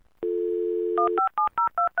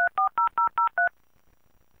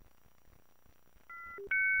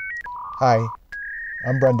Hi,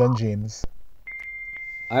 I'm Brendan James.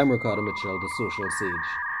 I'm Ricardo Mitchell, the social sage.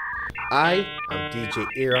 I am DJ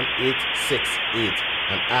Aaron 868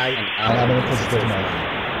 and I And And I I'm am an an inquisitive inquisitive man.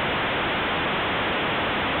 man.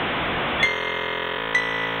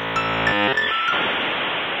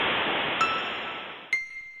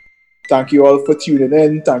 Thank you all for tuning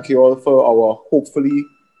in. Thank you all for our hopefully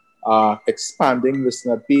expanding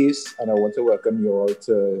listener base. And I want to welcome you all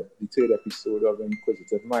to the third episode of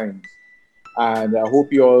Inquisitive Minds. And I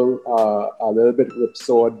hope you all are a little bit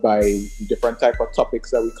whipsawed by the different type of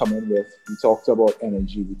topics that we come in with. We talked about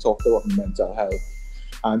energy, we talked about mental health.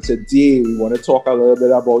 And today we want to talk a little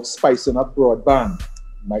bit about spicing up broadband.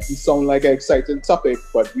 Might sound like an exciting topic,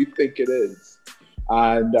 but we think it is.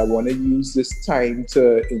 And I want to use this time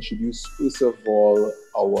to introduce, first of all,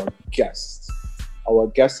 our guest. Our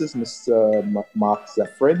guest is Mr. Mark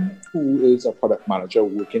Zephyrin, who is a product manager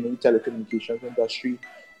working in the telecommunications industry,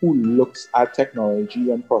 who looks at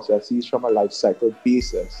technology and processes from a life cycle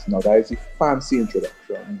basis. Now, that is a fancy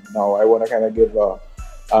introduction. Now, I want to kind of give a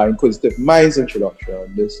Inquisitive Minds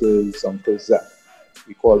introduction. This is Uncle Zeph.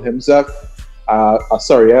 We call him Zeph.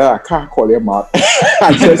 Sorry, I can't call him Mark.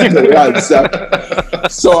 I just call him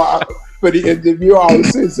Zeph. So for the interview, I will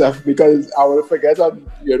say Zeph because I will forget on,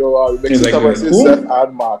 I'll mix it up and say Zeph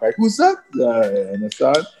and Mark. Like, who's Zeph? You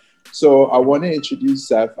understand? So I want to introduce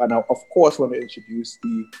Zeph, and I, of course, want to introduce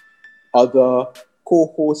the other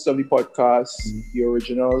co-hosts of the podcast, the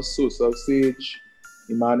original social sage,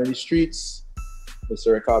 the man in the streets,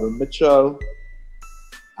 Mr. Ricardo Mitchell,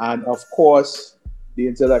 and of course, the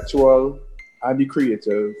intellectual and the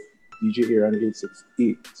creative, DJ Aaron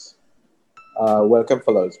 868. Welcome,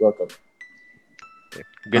 fellas. Welcome.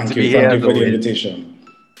 Good to be here. Thank you for the invitation.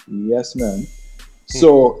 Yes, man.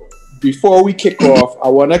 So before we kick off, I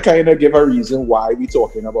want to kind of give a reason why we're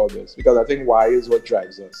talking about this, because I think why is what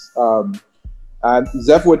drives us. And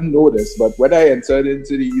Zeph wouldn't know this, but when I entered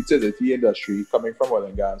into the utility industry, coming from oil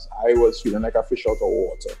and gas, I was feeling like a fish out of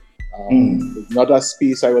water. It's not a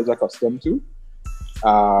space I was accustomed to.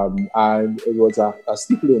 And it was a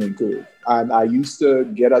steep learning curve. And I used to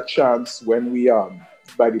get a chance when we,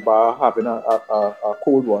 by the bar, having a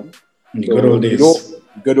cold one. So, good old days.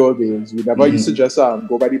 Good old days. We never used to just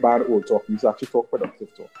go by the bar and old talk. We used to actually talk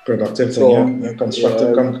productive talk.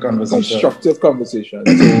 Constructive conversation. Constructive conversation.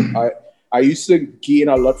 So I used to gain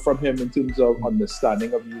a lot from him in terms of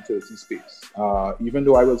understanding of the utility space. Even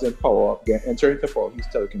though I was in power, entering into power, he's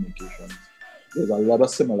telecommunications. There's a lot of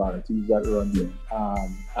similarities that run there.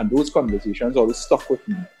 And those conversations always stuck with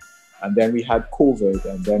me. And then we had COVID,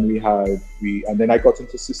 and then I got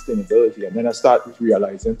into sustainability, and then I started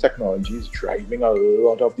realizing technology is driving a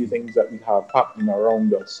lot of the things that we have happening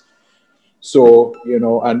around us. So,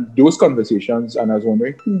 and those conversations, and I was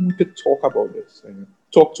wondering who we could talk about this and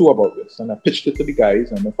talk to about this. And I pitched it to the guys,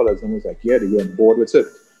 and the fellas was like, yeah, they were on board with it.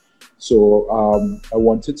 So I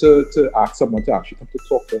wanted to ask someone to actually come to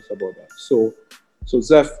talk to us about that. So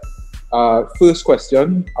Zeph, first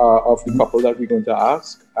question of the couple that we're going to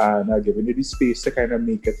ask, and I've given you the space to kind of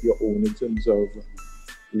make it your own in terms of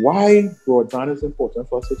why broadband is important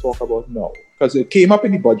for us to talk about now. Because it came up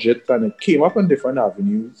in the budget and it came up in different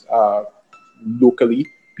avenues, locally,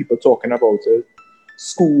 people talking about it,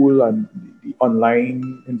 school and the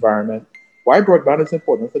online environment. Why broadband is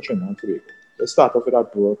important for Trinidad and Tobago? Let's start off with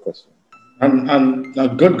that broad question. And a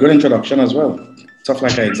good introduction as well. Tough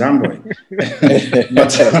like an exam boy.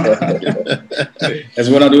 But as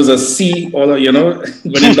one of those a C, when you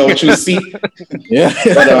don't choose C. Yeah.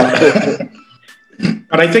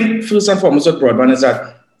 But I think first and foremost with broadband is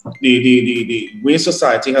that the way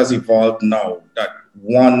society has evolved now, that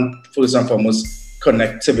one, first and foremost,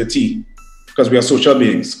 connectivity, because we are social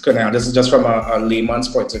beings. This is just from a layman's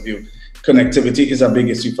point of view. Connectivity is a big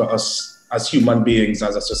issue for us as human beings,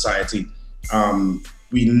 as a society.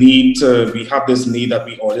 We have this need that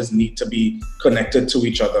we always need to be connected to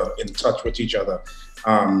each other, in touch with each other.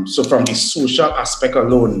 So from the social aspect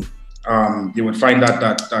alone, you would find that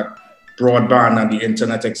broadband and the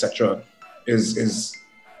internet, etc., is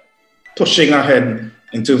pushing ahead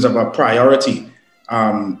in terms of a priority.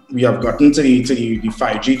 We have gotten to the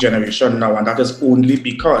 5G generation now, and that is only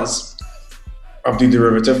because of the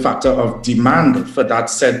derivative factor of demand for that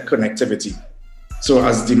said connectivity. So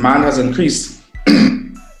as demand has increased,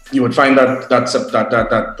 you would find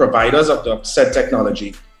that providers of the said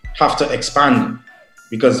technology have to expand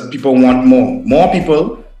because people want more. More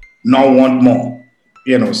people now want more.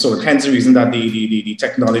 So hence the reason that the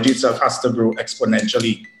technology itself has to grow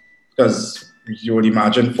exponentially, because you would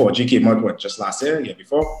imagine 4G came out just last year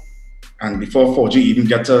before, And before 4G even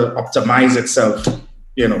get to optimize itself,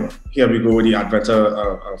 here we go with the advent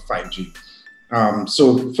of 5G.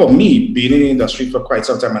 So for me, being in the industry for quite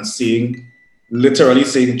some time and literally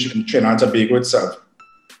seeing Trinidad and Tobago itself,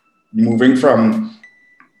 moving from,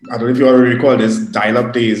 I don't know if you already recall this,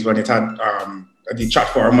 dial-up days when it had the chat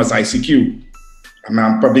forum was ICQ. I mean,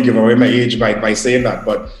 I'm probably giving away my age by saying that,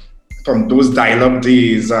 but from those dial-up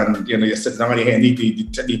days and, you're sitting down and you hear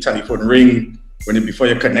the telephone ring before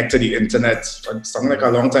you connect to the internet, something like a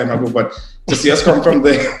long time ago, but to see us come from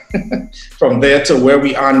there to where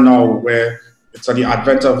we are now, where it's on the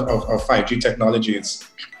advent of 5G technology,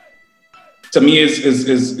 to me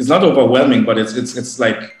is not overwhelming, but it's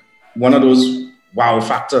like one of those wow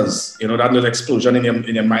factors, that little explosion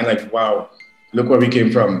in your mind, like, wow, look where we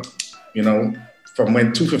came from, from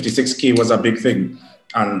when 256K was a big thing.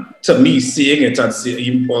 And to me, seeing it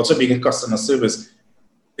and also being in customer service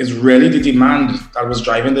is really the demand that was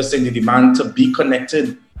driving this thing, the demand to be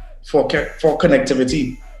connected for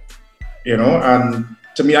connectivity, and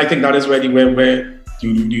to me, I think that is really where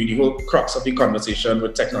the whole crux of the conversation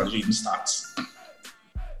with technology even starts.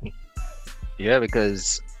 Yeah,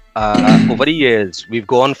 because over the years, we've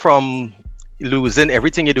gone from losing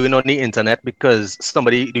everything you're doing on the internet because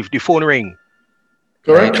the phone ring.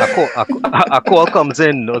 Correct. A call comes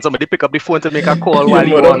in, or somebody pick up the phone to make a call while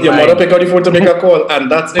you're online. Your mother pick up the phone to make a call, and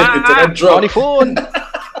that's it. Internet drop. On the phone.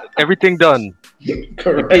 Everything done.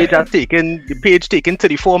 Correct. The page taking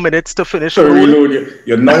 34 minutes to finish. To reload.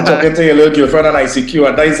 You're now talking to your little girlfriend on ICQ,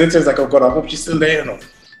 and that is it. It's like, oh God, I hope she's still there,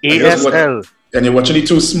 ASL. And you're watching the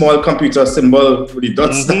two small computer symbol with the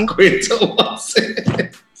dots that go towards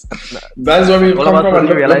it. That's where we've come from, and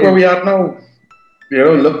look where we are now.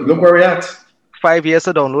 Look where we're at. 5 years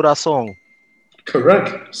to download a song.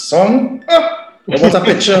 Correct. Song? What about a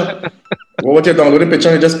picture? What you download a picture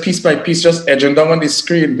and just piece by piece, just edging down on the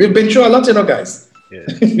screen. We've been through a lot, guys. Yeah.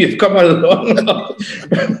 We've come a long,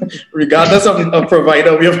 regardless of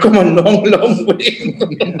provider, we have come a long way.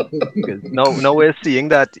 now we're seeing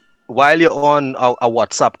that while you're on a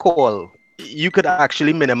WhatsApp call, you could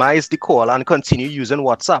actually minimize the call and continue using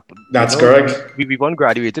WhatsApp. That's correct. We've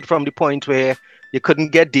graduated from the point where you couldn't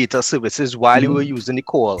get data services while you were using the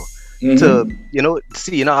call to,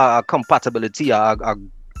 see a compatibility,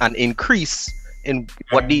 an increase in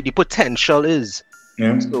what the potential is.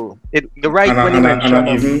 Yeah. So you're right when you mentioned.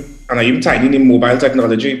 And I even tied in mobile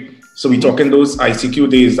technology. So we're talking those ICQ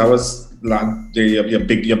days. That was your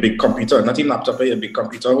big computer, not even laptop, your big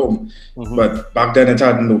computer home. But back then it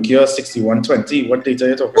had Nokia 6120. What data are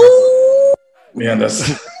you talking about?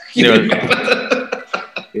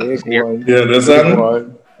 You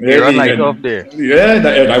understand? You're on light up there. Yeah,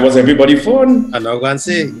 that was everybody's phone. And I'm going to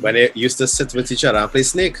say, when they used to sit with each other and play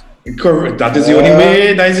Snake. Correct. That is the only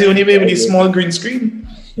way. That is the only way with the small green screen.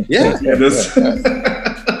 Yeah.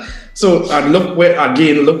 So, and look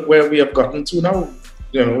where we have gotten to now.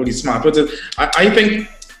 With the smartphones. I think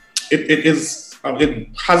it has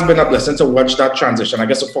been a blessing to watch that transition. I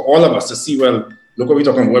guess for all of us to see, well, look what we're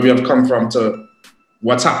talking about, where we have come from to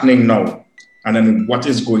what's happening now. And then what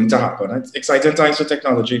is going to happen. It's exciting times for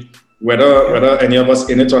technology, whether any of us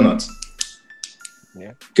in it or not.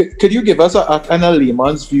 Yeah. Could you give us a kind of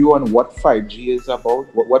layman's view on what 5G is about?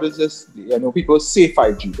 What is this? People say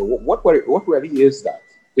 5G, but what really is that?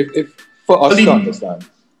 If for us to understand.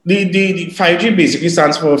 The 5G basically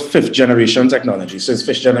stands for fifth generation technology. So it's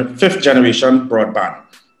fifth generation broadband.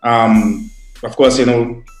 Of course, it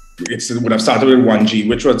would have started with 1G,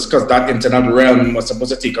 which was because that internet realm was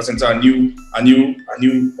supposed to take us into a new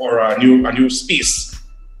space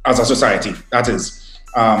as a society. That is,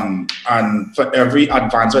 and for every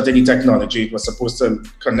advancement in the technology, it was supposed to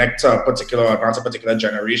connect to a particular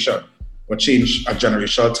generation or change a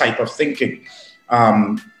generational type of thinking.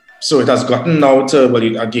 So it has gotten now to,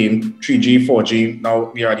 3G, 4G.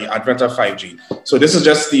 Now we are at the advent of 5G. So this is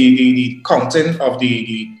just the counting of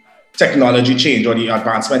the technology change or the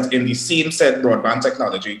advancement in the same said broadband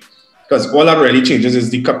technology, because all that really changes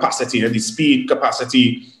is the capacity and the speed,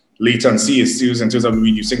 capacity, latency is used in terms of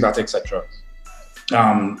reducing that, etc.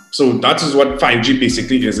 So that is what 5G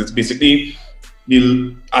basically is. It's basically,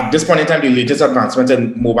 at this point in time, the latest advancement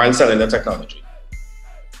in mobile cellular technology.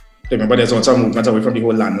 Remember, there's also a movement away from the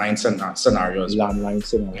whole landline scenarios. Landline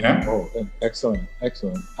scenario. Yeah? Oh, excellent.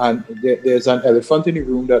 And there's an elephant in the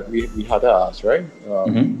room that we had to ask, right?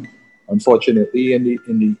 Unfortunately, in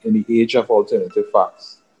the age of alternative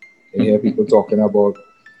facts, you hear people talking about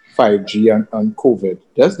 5G and COVID.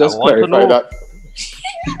 Let's clarify that.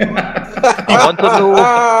 I want to know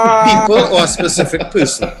people or a specific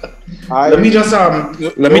person. let me just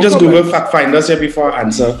Google fact finders here before I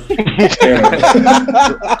answer.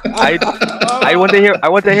 I want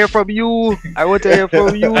to hear from you. I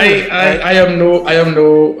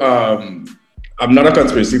I'm not a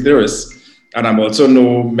conspiracy theorist, and I'm also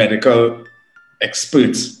no medical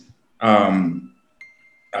expert. I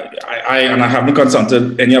haven't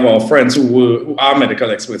consulted any of our friends who are medical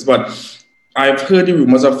experts, but I've heard the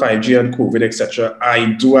rumors of 5G and COVID, etc.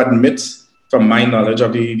 I do admit, from my knowledge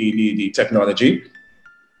of the technology,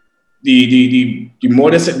 the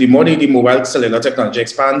more the mobile cellular technology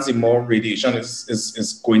expands, the more radiation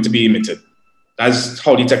is going to be emitted. That's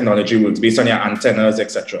how the technology works, based on your antennas,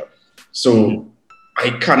 etc. So I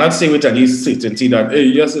cannot say with any certainty that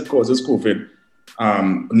yes, it causes COVID.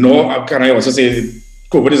 Nor can I also say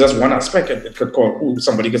COVID is just one aspect. It could cause,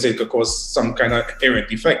 somebody could say it could cause some kind of hearing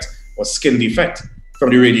defect or skin defect from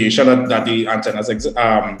the radiation that the antennas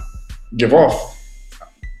give off.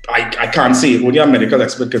 I can't say. Only a medical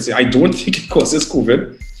expert can say. I don't think it causes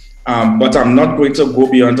COVID, but I'm not going to go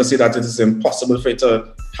beyond to say that it is impossible for it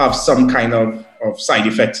to have some kind of side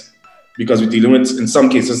effect, because we're dealing with, in some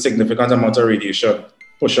cases, significant amount of radiation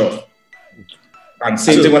push off. And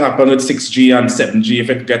same thing will happen with 6G and 7G if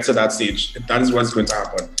it gets to that stage. That is what's going to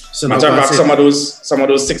happen. So matter of fact, some of those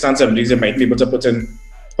 6 and 7Gs they might be able to put in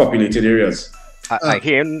populated areas. I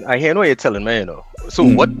hear what you're telling me, you know. So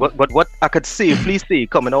what I could safely say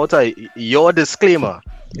coming out of your disclaimer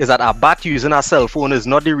is that a bat using a cell phone is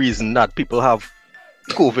not the reason that people have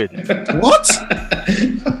COVID. What?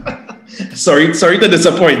 Sorry to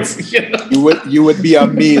disappoint. You would be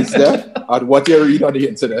amazed at what you read on the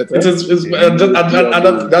internet. That's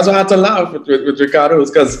why I had to laugh with Ricardo,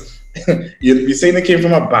 because you're saying it came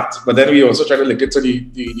from a bat, but then we also try to link it to the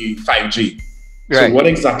 5G. Right. So what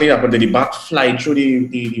exactly happened? Did the bat fly through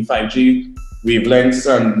the 5G wavelengths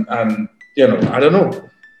and I don't know,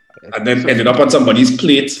 and then ended up on somebody's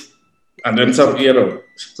plate, and then some,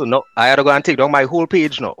 So no, I had to go and take down my whole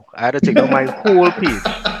page now. I had to take down my whole page.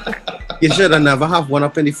 You should have never have one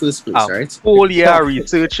up in the first place, right? Whole year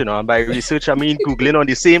research, and by research I mean Googling on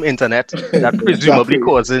the same internet that presumably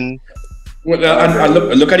causing. Well, and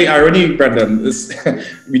look at the irony, Brendan.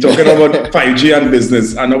 We're talking about 5G and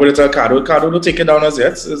business, and nobody tell Cardo don't take it down as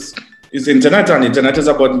yet. It's internet, and internet is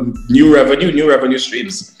about new revenue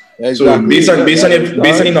streams. Exactly. So based on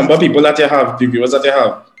the number of people that you have, the viewers that you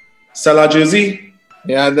have, sell a jersey.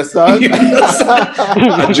 Yeah, understand?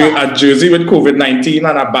 a jersey with COVID-19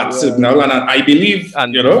 and a bat signal, and I believe, I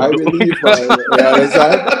believe,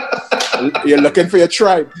 understand? You're looking for your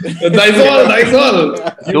tribe. That's all.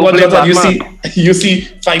 You see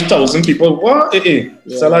 5,000 people. What?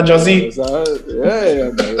 Sell a jersey.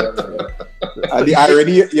 Yeah. And the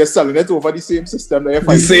irony, you're selling it over the same system that you're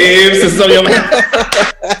fighting. The same system.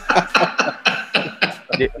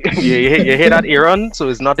 You hear that, Aaron? So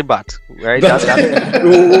it's not a bat, right?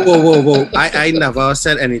 Whoa. I never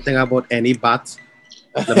said anything about any bat.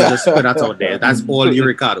 Let me just put that out there. That's all you,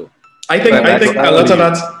 Ricardo. I think a lot of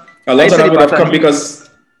that would have come because...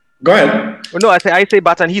 Go ahead. No, I say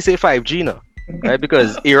bat and he say 5G now. Right?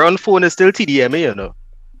 Because Aaron phone is still TDMA, you know.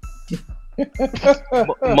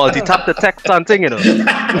 Multi-tap the text and thing, you know.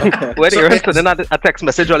 When Aaron sending a text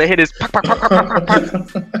message, all I hear is...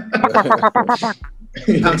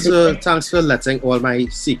 Thanks for letting all my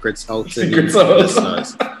secrets out to the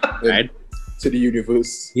listeners, right? To the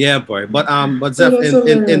universe. Yeah, boy. But Zeph,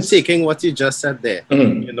 in taking what you just said there,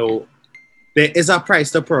 there is a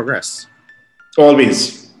price to progress.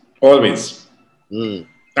 Always. And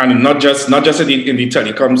not just in the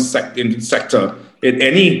telecom sector, in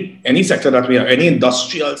any sector that we have, any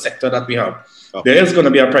industrial sector that we have, there is going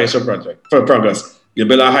to be a price for progress. You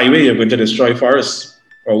build a highway, you're going to destroy forests.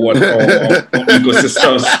 Or what? Or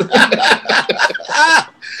ecosystems.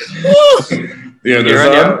 Aaron,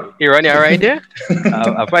 you right there?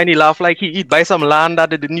 I find he laugh like he buy some land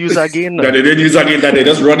that they didn't use again. That they didn't use again. That they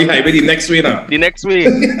just run the highway the next way now. The next way.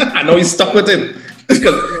 I know he's stuck with it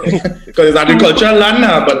because it's agricultural land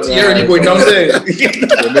now. But you're already going down there.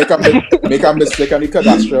 make a mistake on the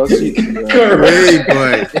cadastral sheet. Hey,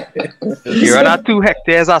 boy. Aaron had 2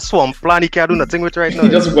 hectares of swamp land. He can't do nothing with right now. He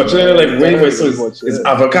just watch it like wait. So it's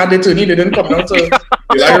avocado to me. They didn't come down to.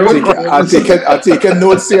 I'll take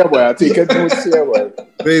notes here, boy.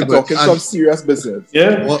 Talking some serious business.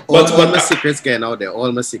 Yeah. All my secrets getting out there.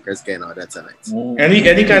 Tonight.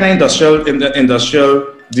 Any kind of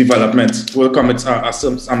industrial development will come with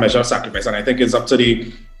a measure of sacrifice, and I think it's up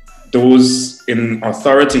to those in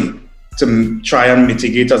authority to try and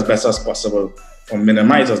mitigate as best as possible or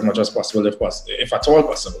minimize as much as possible, if at all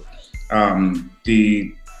possible,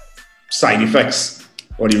 the side effects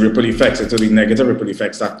or the ripple effects, into the negative ripple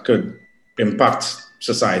effects that could impact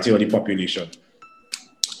society or the population.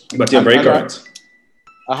 But you're very correct.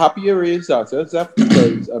 A happier raise that, Zeph,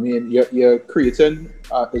 because I mean you're creating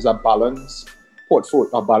is a balanced portfolio,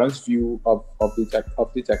 a balanced view of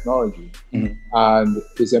the technology, and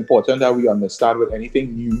it's important that we understand with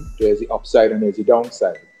anything new there's the upside and there's the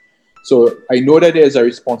downside. So I know that there's a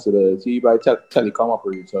responsibility by telecom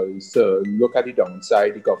operators to look at the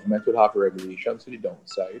downside. The government will have regulations for the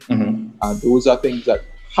downside, and those are things that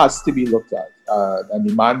has to be looked at. And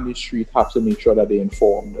the man in the street have to make sure that they're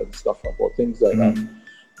informed and stuff about things like that.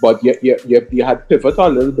 But you had pivot a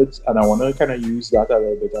little bit, and I want to kind of use that a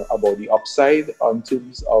little bit about the upside in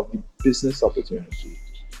terms of the business opportunity.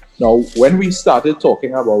 Now, when we started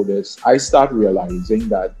talking about this, I started realizing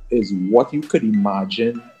that is what you could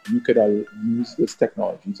imagine you could use this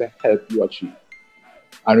technology to help you achieve.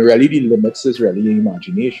 And really the limits is really your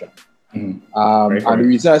imagination. And the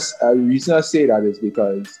reason I say that is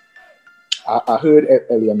because I heard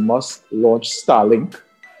Elon Musk launch Starlink,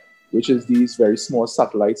 which is these very small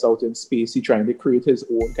satellites out in space. He's trying to create his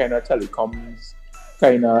own kind of telecoms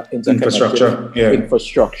kind of infrastructure.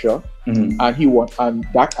 And I'm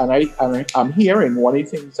hearing one of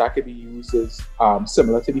the things that could be used is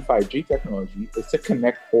similar to the 5G technology is to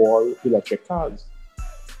connect all electric cars.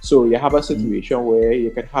 So you have a situation where you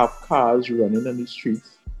can have cars running on the streets,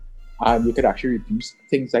 and you could actually reduce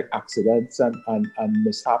things like accidents and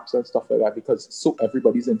mishaps and stuff like that, because so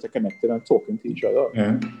everybody's interconnected and talking to each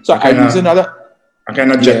other. So I use a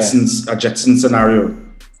kind of Jetson scenario.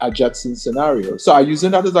 A Jetson scenario. So I'm using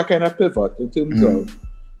that as a kind of pivot in terms of,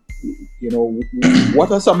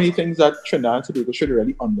 what are some of the things that Trinidad and Tobago should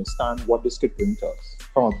really understand what this could bring to us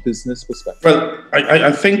from a business perspective? Well,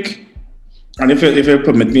 I think, and if you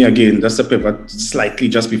permit me again, just to pivot slightly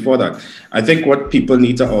just before that, I think what people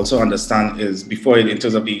need to also understand is, before in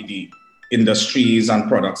terms of the industries and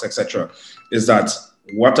products, etc., is that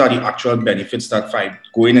what are the actual benefits that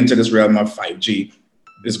going into this realm of 5G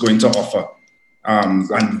is going to offer.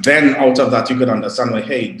 And then out of that, you could understand, like,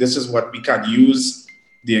 hey, this is what we can use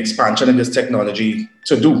the expansion in this technology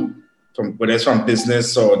to do, whether it's from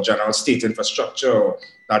business or general state infrastructure or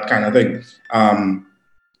that kind of thing.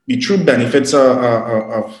 The true benefits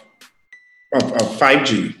of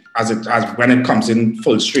 5G as when it comes in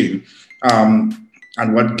full stream, and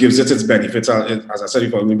what gives it its benefits, as I said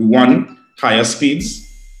before, will be one, higher speeds.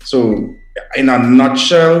 So in a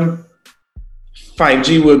nutshell,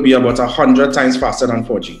 5G will be about 100 times faster than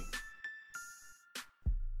 4G.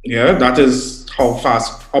 Yeah, that is how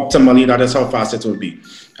fast, optimally, that is how fast it will be.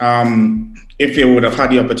 If you would have had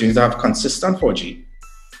the opportunity to have consistent 4G,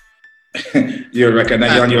 you'll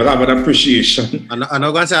recognize and you'll have an appreciation. I'm not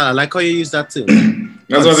going to say, I like how you use that too.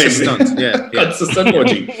 That's what I'm saying. Yeah. Consistent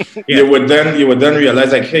 4G. You would then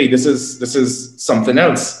realize, like, hey, this is something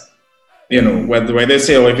else. Where they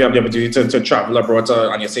say, if you have the opportunity to travel abroad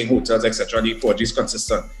and you're saying hotels, etc., the 4G is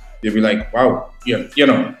consistent. You'll be like, wow,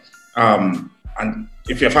 and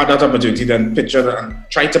if you've had that opportunity, then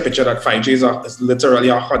try to picture that 5G is literally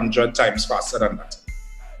 100 times faster than that.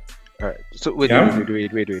 All right. So wait.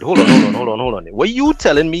 Hold on. What you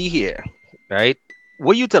telling me here, right?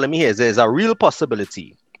 What you telling me here is there's a real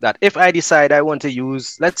possibility that if I decide I want to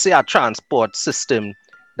use, let's say, a transport system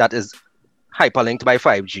that is hyperlinked by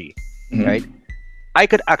 5G, right? I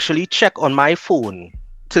could actually check on my phone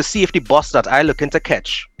to see if the bus that I looking to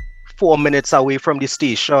catch 4 minutes away from the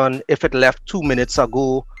station, if it left 2 minutes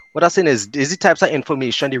ago. What I'm saying is the types of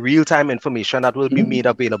information, the real-time information that will be made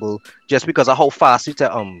available just because of how fast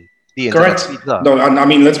the internet speeds are. No, I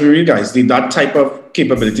mean, let's be real, guys. That type of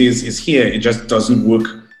capability is here. It just doesn't work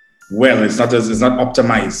well. It's not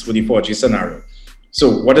optimized for the 4G scenario.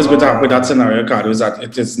 So what is with that scenario, Cardo, is that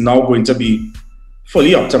it is now going to be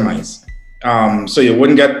fully optimized. So you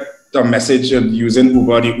wouldn't get a message using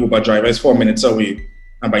Uber. The Uber driver is 4 minutes away,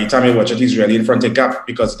 and by the time you watch it, he's really in front of the gap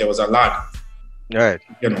because there was a lag. Right.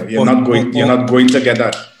 You're not going to get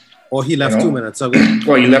that. Or he left 2 minutes ago.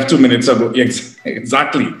 Or he left 2 minutes ago.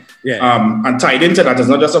 Exactly. Yeah. And tied into that, it's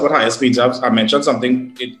not just about higher speeds. I mentioned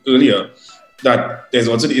something earlier, that there's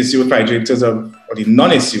also the issue with 5G in terms of, or the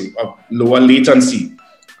non-issue of lower latency.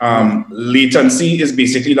 Latency is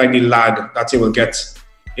basically like the lag that you will get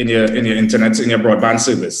in your internet, in your broadband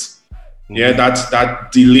service. Yeah,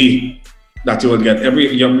 that delay that you will get.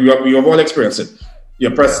 You have all experienced it.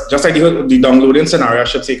 You press, just like the downloading scenario I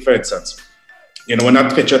should take, for instance. When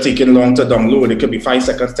that picture taking long to download, it could be 5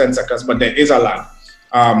 seconds, 10 seconds, but there is a lag.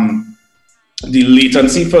 The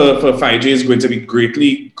latency for 5G is going to be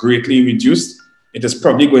greatly reduced. It is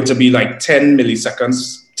probably going to be like 10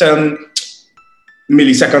 milliseconds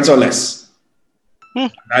or less.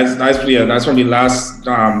 That's clear. That's from the last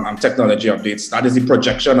technology updates. That is the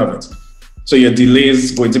projection of it. So your delay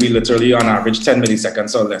is going to be literally on average 10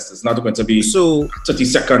 milliseconds or less. It's not going to be 30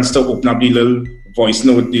 seconds to open up the little voice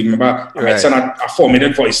note. Remember, I might send a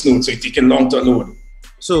 4-minute voice note, so it's taking long to load.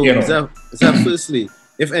 So, firstly,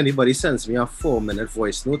 if anybody sends me a 4-minute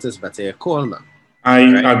voice note, it's better you call me.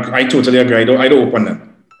 I totally agree. I don't open them.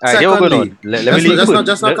 Secondly,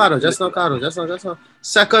 just not.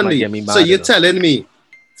 Secondly, so you're telling me,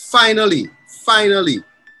 finally,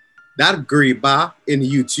 that gray bar in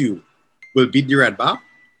YouTube will beat the red bar?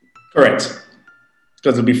 Correct.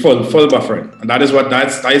 Because it'll be full buffering. And that is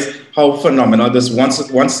how phenomenal this, once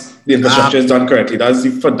the infrastructure is done correctly, that's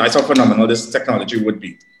how phenomenal this technology would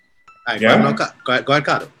be. Go ahead,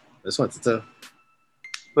 Cardo. Just wanted to...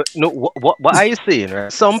 But no, what are you saying, right?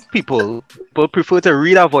 Some people prefer to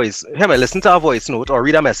read a voice, listen to a voice note or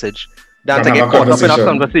read a message than to get caught up in a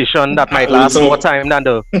conversation that might last more time than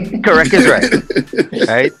the correct is right.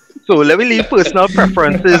 Right? So let me leave personal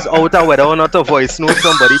preferences out and whether or not a voice note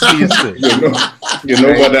somebody please do. You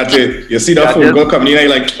know what that is. You see that phone call coming in and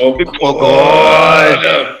you're like, oh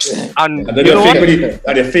God. And then you're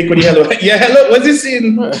fake when you hello. Yeah, hello, what's this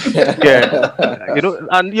in? Yeah.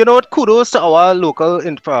 And you know what, kudos to our local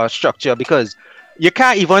infrastructure, because you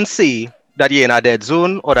can't even say that you're in a dead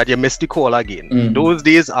zone or that you missed the call again. Those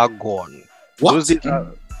days are gone. What? Those days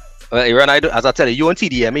are... Aaron, as I tell you on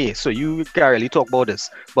TDMA, so you can't really talk about this.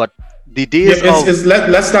 But the days it's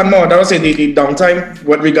less than more. That was the downtime,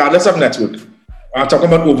 regardless of network. I'm talking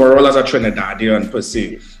about overall as a Trinidadian per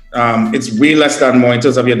se. It's way less than more in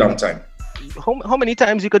terms of your downtime. How many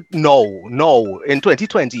times you could in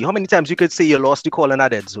 2020? How many times you could say you lost the call in a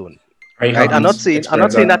dead zone? Right? I'm not saying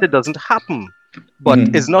that it doesn't happen. But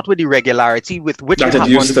it's not with the regularity with which that it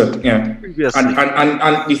used to, previously.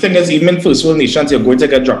 And the thing is, even in first world nations, you're going to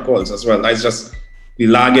get drop calls as well. That's just the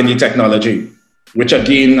lag in the technology, which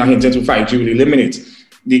again, I hinted to 5G will eliminate.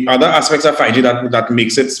 The other aspects of 5G that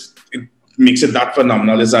makes it that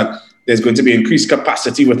phenomenal is that there's going to be increased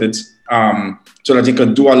capacity with it, so that you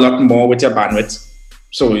can do a lot more with your bandwidth.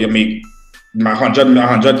 So you make 100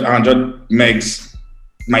 megs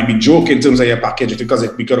might be joke in terms of your package because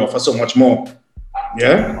we could offer so much more.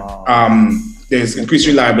 Yeah. Wow. There's increased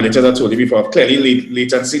reliability, as I told you before. Clearly,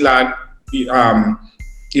 latency lag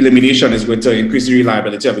elimination is going to increase the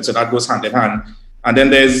reliability of it, so that goes hand in hand. And then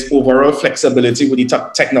there's overall flexibility with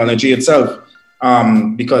the technology itself,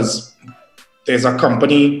 because there's a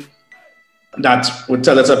company that would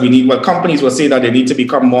tell us that companies will say that they need to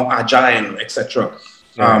become more agile, etc.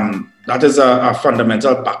 Yeah. That is a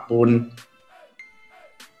fundamental backbone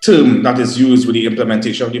term that is used with the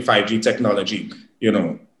implementation of the 5G technology,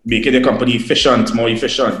 making the company more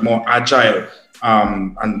efficient, more agile,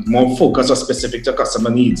 and more focused or specific to customer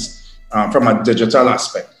needs from a digital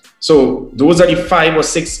aspect. So those are the 5 or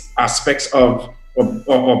 6 aspects or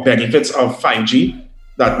benefits of 5G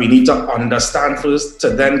that we need to understand first to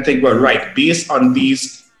then think, well, right, based on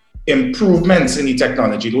these improvements in the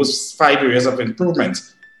technology, those 5 areas of improvement,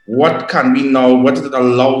 what it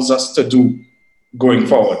allows us to do going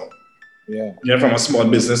forward, from a small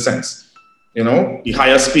business sense, the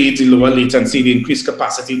higher speed, the lower latency, the increased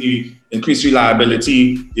capacity, the increased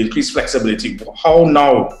reliability, the increased flexibility. How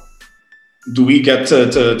now do we get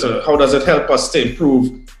to how does it help us to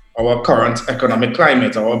improve our current economic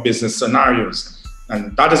climate, our business scenarios?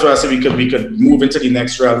 And that is where I say we could move into the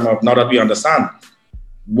next realm of, now that we understand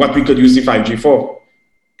what we could use the 5G for.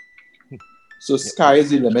 So sky is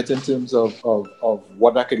the limit in terms of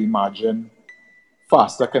what I could imagine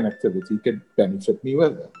faster connectivity could benefit me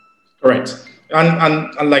with. Correct.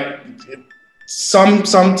 And like some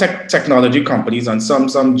technology companies and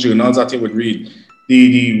some journals that you would read,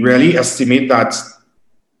 they really estimate that,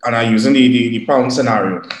 and are using the pound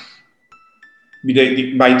scenario,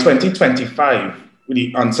 by 2025, with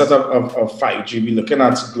the onset of 5G, we're looking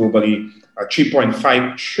at globally a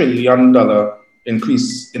 $3.5 trillion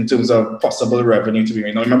increase in terms of possible revenue to be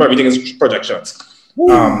made. Now, remember, everything is projections.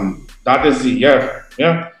 That is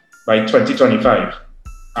by 2025.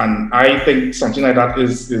 And I think something like that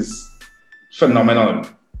is phenomenal.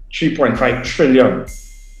 3.5 trillion.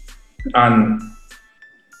 And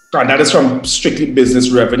that is from strictly business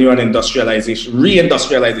revenue and industrialization,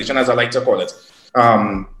 reindustrialization, as I like to call it,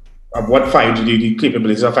 of what 5G, the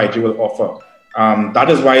capabilities of 5G will offer. That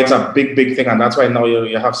is why it's a big thing. And that's why now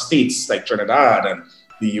you have states like Trinidad and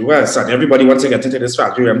the US, and everybody wants to get into this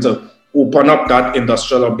factory realm to open up that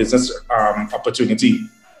industrial or business opportunity,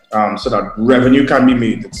 so that revenue can be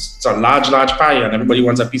made. It's a large pie, and everybody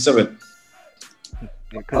wants a piece of it.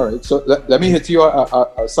 All right, so let me hit you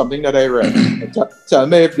something that I read. Tell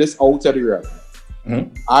me if this out of the realm.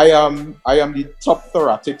 Mm-hmm. I am the top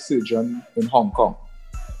thoracic surgeon in Hong Kong.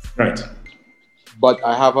 Right. But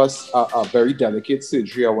I have a very delicate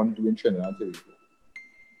surgery I want to do in Trinidad and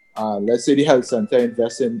Tobago. Let's say the health center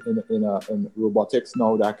invests in robotics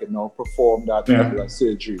now that can now perform that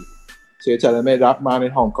surgery. So you're telling me that man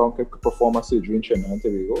in Hong Kong could perform a surgery in Trinidad and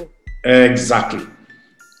Tobago? Exactly.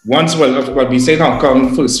 Once, well, we say Hong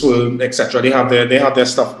Kong, first world, etc. They have their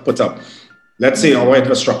stuff put up. Let's say our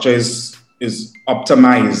infrastructure is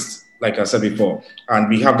optimized, like I said before, and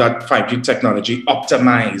we have that 5G technology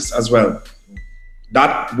optimized as well.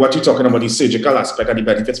 That what you're talking about, the surgical aspect and the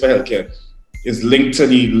benefits for healthcare, is linked to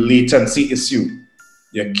the latency issue.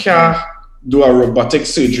 You can't do a robotic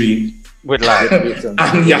surgery with lag,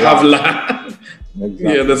 and you have lag.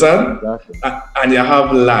 Exactly. You understand? Exactly. And you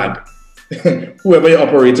have lag. Whoever you're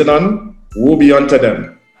operating on will be onto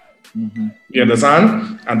them. Mm-hmm. You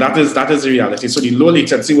understand? And that is the reality. So the low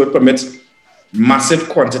latency will permit massive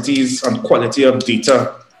quantities and quality of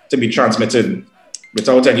data to be transmitted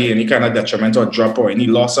without any kind of detriment or drop or any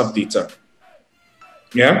loss of data.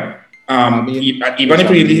 Yeah? Even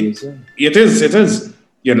if it is.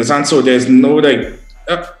 You understand? So there's no like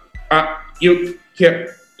you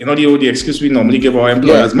know the excuse we normally give our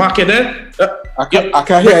employers. Mark it there. I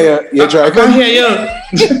can't hear you. You're driving. I can't hear you.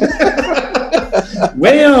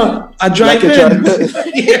 Where I driving?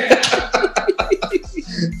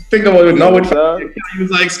 Think about it now. You can't use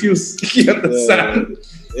that excuse. You understand?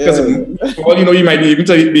 Because for all you know, you might be able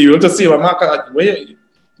to say, well, Mark, where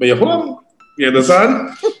you're home. You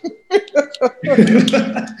understand?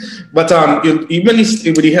 But even with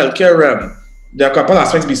the healthcare realm, there are a couple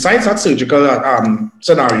aspects besides that surgical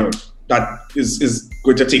scenario that is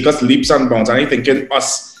going to take us leaps and bounds. And I'm thinking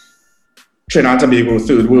us, Trinidad and Tobago,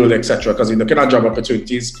 third world, etc., because we're looking at job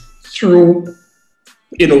opportunities through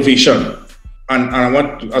innovation. And I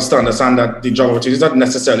want us to understand that the job opportunities don't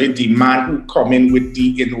necessarily demand who come in with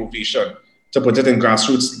the innovation, to put it in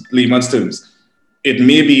grassroots layman's terms. It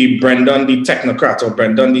may be Brendan the technocrat or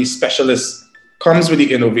Brendan the specialist comes with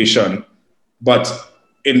the innovation, but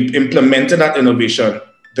in implementing that innovation,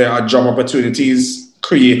 there are job opportunities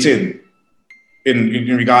created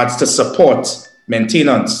in regards to support,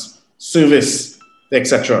 maintenance, service,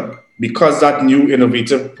 etc. Because that new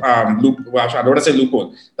innovative I don't want to say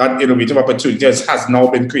loophole, that innovative opportunity has now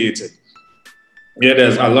been created. Yeah,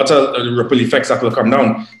 there's a lot of ripple effects that will come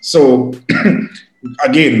down. So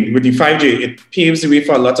again, with the 5G, it paves the way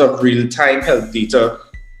for a lot of real-time health data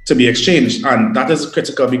to be exchanged. And that is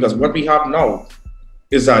critical because what we have now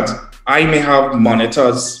is that I may have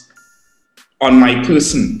monitors on my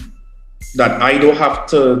person that I don't have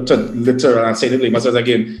to literally, and say it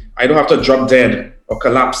again, I don't have to drop dead or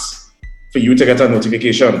collapse for you to get a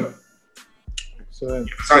notification. Excellent.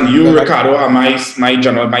 And you, Ricardo, are my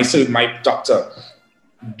general, my doctor.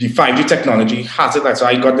 The 5G technology has it. So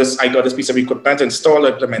I got this piece of equipment installed,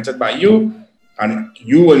 implemented by you, and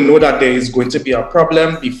you will know that there is going to be a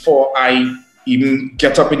problem before I even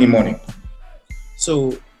get up in the morning.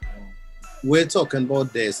 So we're talking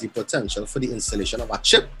about there's the potential for the installation of a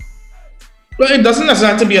chip. Well, it doesn't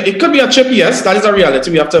necessarily have to be. It could be a chip. Yes, that is a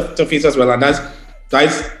reality we have to face as well, and that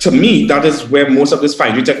is to me that is where most of this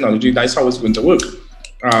 5G technology. That is how it's going to work.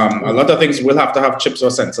 A lot of things will have to have chips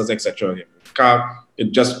or sensors, etc.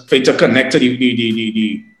 It just to connect to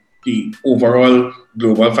the overall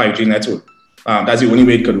global 5G network. That's the only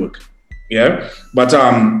way it could work. Yeah, but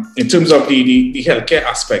in terms of the healthcare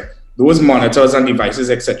aspect, those monitors and devices,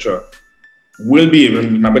 etc., will be able.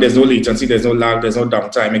 Remember, there's no latency, there's no lag, there's no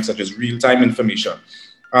downtime, etc. It's real-time information.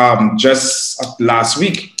 Just last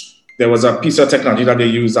week, there was a piece of technology that they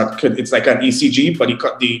use it's like an ECG, but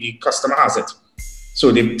the customer has it.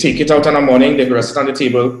 So they take it out in the morning, they rest it on the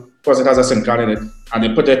table, because it has a SIM card in it, and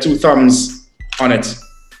they put their 2 thumbs on it.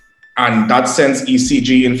 And that sends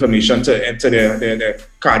ECG information to their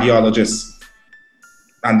cardiologist.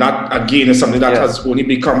 And that, again, is something that has only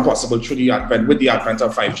become possible through the advent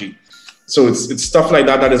of 5G. So it's stuff like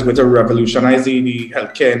that is going to revolutionize the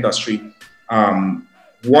healthcare industry.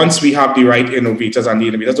 Once we have the right innovators, and the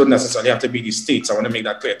innovators don't necessarily have to be the states, I want to make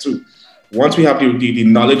that clear too. Once we have the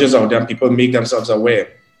knowledge out there, people make themselves aware,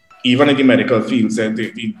 even in the medical fields,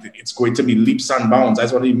 it's going to be leaps and bounds.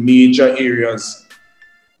 That's one of the major areas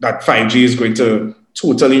that 5G is going to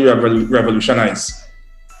totally revolutionize.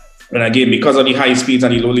 And again, because of the high speeds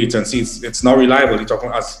and the low latencies, it's not reliable. You're talking,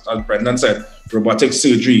 as Brendan said, robotic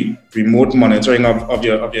surgery, remote monitoring of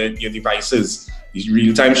your devices,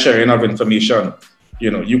 real-time sharing of information.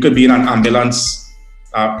 You could be in an ambulance,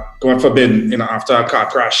 God forbid, after a car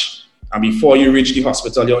crash, and before you reach the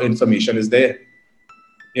hospital, your information is there.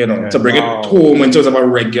 To bring it home in terms of a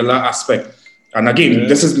regular aspect. And again,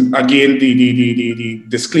 this is again the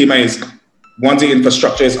disclaimer is once the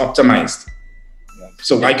infrastructure is optimized.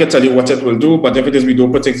 So I can tell you what it will do, but if it is we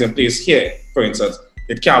don't put things in place here, for instance,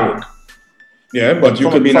 it can't work. Yeah, but you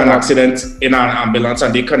could be in an accident in an ambulance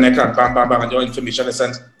and they connect and bang, bang, bang, and your information is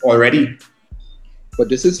sent already. But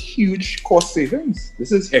this is huge cost savings.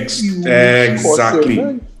 This is huge exactly. Cost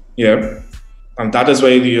savings. Yeah. And that is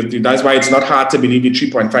why that's why it's not hard to believe the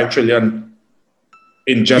 3.5 trillion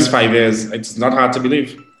in just 5 years. It's not hard to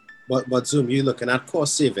believe. But Zoom, you're looking at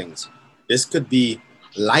cost savings. This could be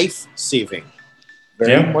life saving.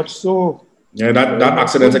 Very much so. Yeah, that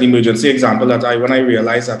accident and emergency example that when I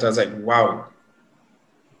realized that, I was like,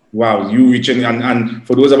 wow, you reaching and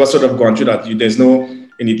for those of us sort of gone through that, there's no,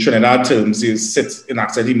 in the Trinidad terms, you sit in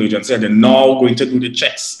accident emergency and they're now going to do the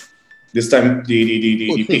checks. This time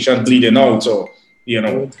the patient bleeding out, so you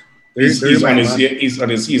know he's on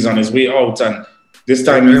his way out, and this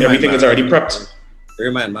time everything is already prepped.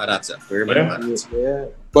 Very mind that, sir. Very mind that. Yeah,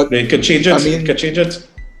 but it could change it. I mean, it could change it.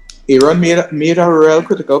 Aaron made a real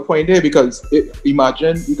critical point there because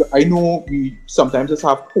imagine, I know we sometimes just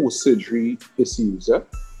have post-surgery issues. So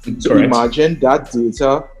correct. Imagine that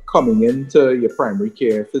data coming into your primary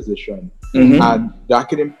care physician, and that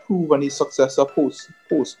can improve any success of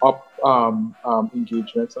post-op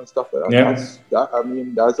engagements and stuff like that.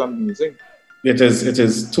 Yeah. That's amazing. It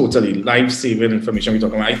is totally life-saving information we're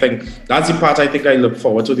talking about. I think that's the part I think I look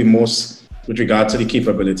forward to the most with regard to the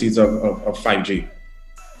capabilities of 5G.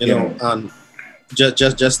 You know,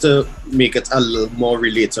 just to make it a little more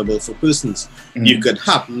relatable for persons, you could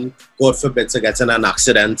happen, God forbid, to get in an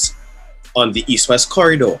accident on the East-West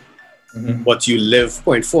corridor, but you live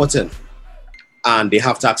Point Fortin, and they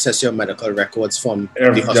have to access your medical records from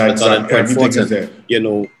the hospital in Point Fortin, you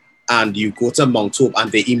know, and you go to Mount Hope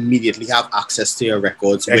and they immediately have access to your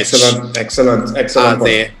records. Excellent. Are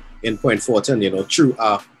there in Point Fortin, you know, through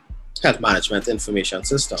our health management information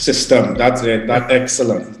system. That's it. That's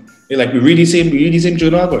excellent. Like we read the same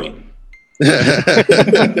journal, boy.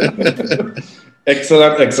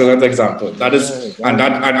 Excellent example. That is, and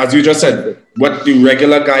as you just said, what the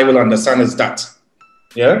regular guy will understand is that.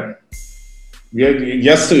 Yeah.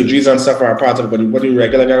 Yes, surgeries and stuff are a part of it, but what the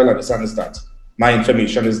regular guy will understand is that my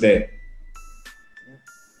information is there.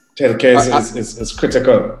 Healthcare is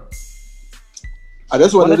critical. I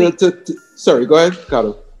just wanted to sorry, go ahead,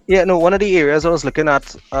 Carlo. Yeah, no, one of the areas I was looking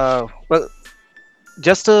at, well,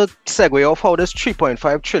 just to segue off how this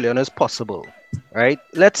 3.5 trillion is possible, right?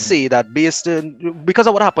 Let's say that because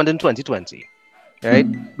of what happened in 2020, right?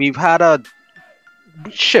 We've had a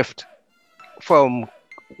shift from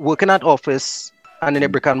working at office and in a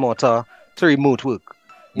brick and mortar to remote work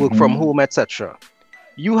from home, etc.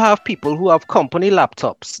 You have people who have company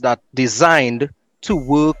laptops that designed to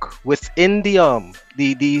work within the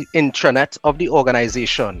intranet of the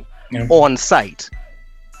organization on site.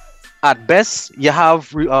 At best, you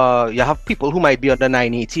have people who might be on the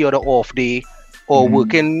 980 or the off day or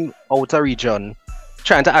working outer region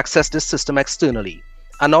trying to access this system externally.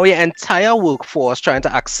 And now your entire workforce trying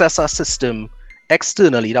to access a system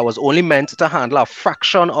externally that was only meant to handle a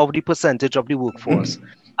fraction of the percentage of the workforce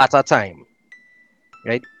at a time.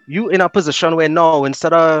 Right? You in a position where now,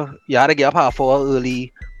 instead of you had to get up half hour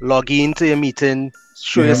early, log into your meeting,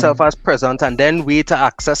 show yourself as present, and then wait to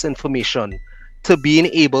access information, to being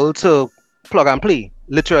able to plug and play.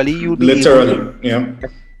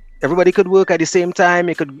 Everybody could work at the same time.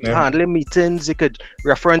 You could handle meetings. You could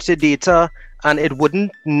reference your data, and it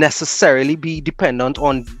wouldn't necessarily be dependent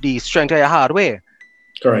on the strength of your hardware.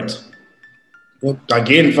 Correct.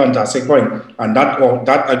 Again, fantastic point, and that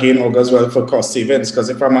again augurs well for cost savings, because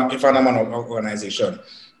if I'm an organization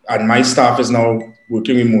and my staff is now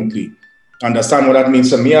working remotely, understand what that means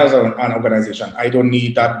to me as an organization. I don't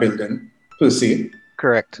need that building per se.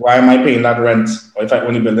 Correct. Why am I paying that rent, or if I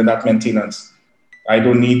only building that maintenance? I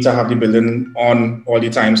don't need to have the building on all the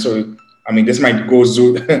time. So I mean, this might go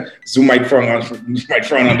Zoom might frown on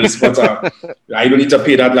this, but I don't need to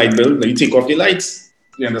pay that light bill. You take off the lights.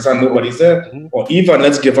 You understand? Nobody's there. Or even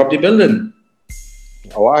let's give up the building.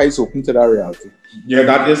 Our eyes open to that reality. Yeah,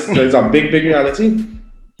 there's a big reality.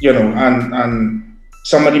 You know, and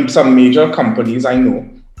some major companies I know,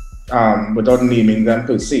 without naming them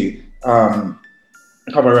per se, are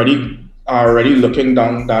already looking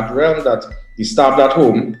down that realm, that the staff at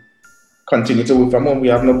home continue to work from home. We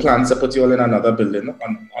have no plans to put you all in another building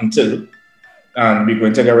until we're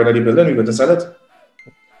going to get rid of the building, we're going to sell it.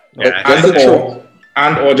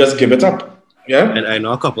 Or just give it up. Yeah. And I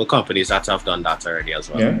know a couple of companies that have done that already as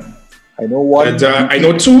well. Yeah. I know one. I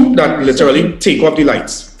know two that literally take off the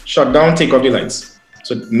lights. Shut down, take off the lights.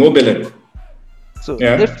 So no billing. So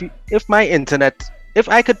if my internet, if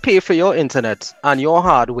I could pay for your internet and your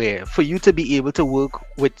hardware for you to be able to work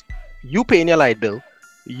with you paying your light bill,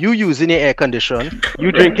 you using your air condition,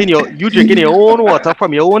 you drinking your own water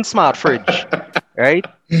from your own smart fridge, right?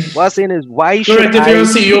 What I'm saying is, why should if you're a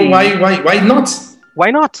CEO, why not?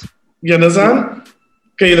 Why not? You understand?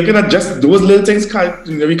 Okay, you're looking at just those little things.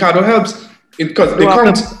 Ricardo helps because they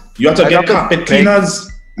count. You have to get carpet cleaners.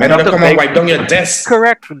 Men have to come and wipe down your desk.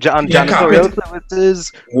 Correct. Janitorial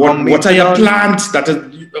services. What are your plants? That is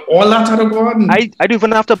all that had to go on. I don't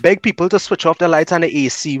even have to beg people to switch off the lights and the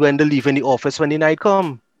AC when they leave in the office when the night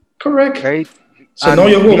come. Correct. Right. So and now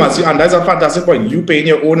you're home, and that's a fantastic point. You paying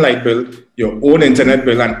your own light bill, your own internet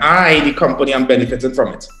bill, and the company, am benefiting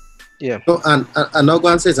from it. Yeah. So, and now go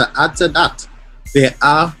and say, add to that, there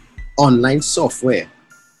are online software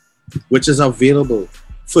which is available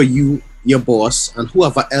for you, your boss, and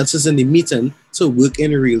whoever else is in the meeting to work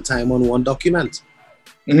in real time on one document.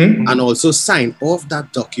 Mm-hmm. And also sign off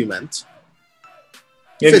that document.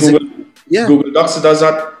 Yeah, Google Docs does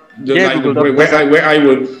that. Where I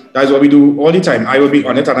would, that's what we do all the time. I will be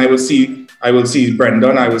on it and I will see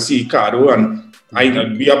Brendan, I will see Ricardo, and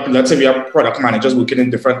let's say we have product managers working in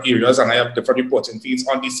different areas and I have different reporting feeds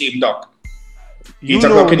on the same doc. 8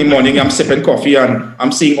 o'clock in the morning, I'm sipping coffee and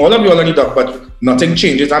I'm seeing all of you all on the doc, but nothing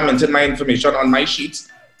changes. I'm entering my information on my sheets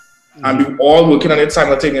and we all working on it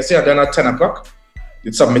simultaneously, and then at 10 o'clock,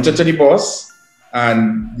 it's submitted to the boss,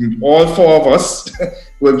 and all 4 of us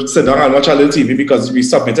will sit down and watch a little TV because we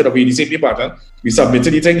submitted a VDCP pattern. We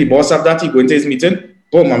submitted the thing, the boss have that, he go into his meeting,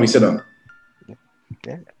 boom, and we sit down.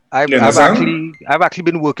 Okay. I've actually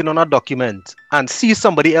been working on a document and see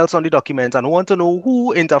somebody else on the document and want to know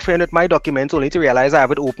who interfered with my document, only to realize I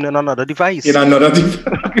have it open on another device. In another device.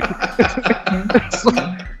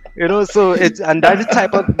 So it's, and that is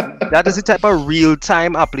the type of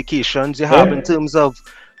real-time applications you have in terms of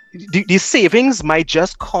the savings might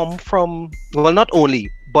just come from, well, not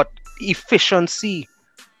only, but efficiency.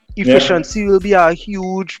 Efficiency will be a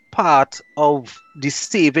huge part of the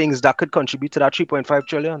savings that could contribute to that 3.5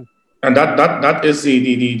 trillion. And that is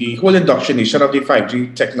the whole indoctrination of the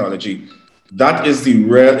 5G technology. That is the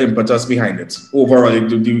real impetus behind it. Overall,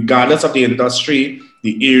 regardless of the industry,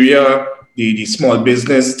 the area, the small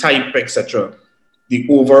business type, etc., the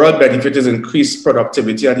overall benefit is increased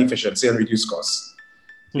productivity and efficiency and reduced costs.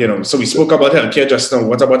 So we spoke about healthcare just now.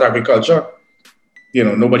 What about agriculture?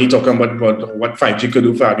 Nobody talking about what 5G could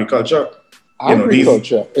do for agriculture.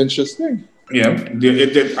 Agriculture, interesting. Yeah,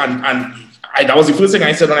 that was the first thing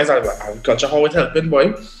I said when I started about agriculture, how it helping,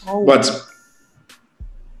 boy. But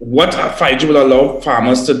what 5G will allow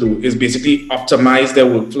farmers to do is basically optimize their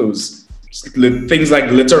workflows. Things like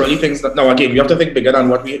literally things that, now again, we have to think bigger than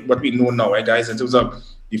what we know now, right, guys? In terms of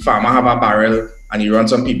the farmer have a barrel and he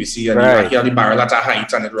runs some PVC and he has the barrel at a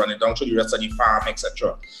height and it run it down to the rest of the farm,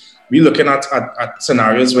 etc. We're looking at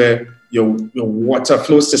scenarios where your water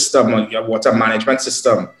flow system or your water management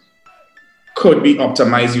system could be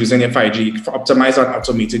optimized using your 5G, optimized and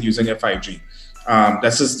automated using your 5G.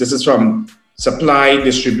 This is from supply,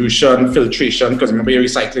 distribution, filtration, because remember you're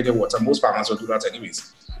recycling your water. Most farmers will do that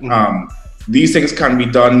anyways. These things can be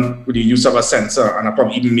done with the use of a sensor and a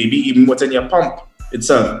pump, maybe even within your pump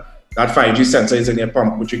itself. That 5G sensor is in your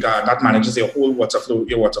pump, that manages your whole water flow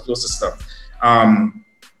system.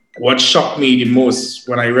 What shocked me the most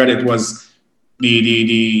when I read it was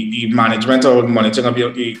the management or monitoring of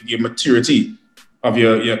your maturity of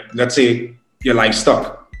your let's say your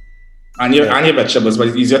livestock and your vegetables, but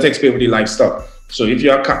it's easier to explain with the livestock. So if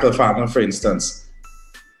you're a cattle farmer, for instance,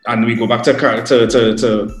 and we go back to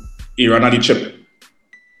Iran and the chip,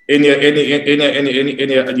 in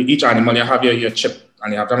each animal you have your chip,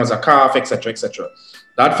 and you have them as a calf, etc., etc.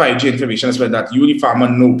 That 5G information is where that you, the farmer,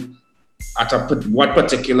 know at what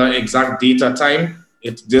particular exact date or time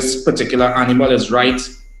this particular animal is right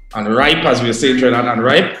and ripe, as we say in Trinidad, and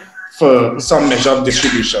ripe for some measure of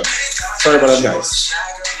distribution. Sorry about that, guys.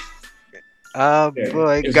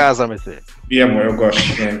 Boy, guys, I'm say. Yeah, boy, oh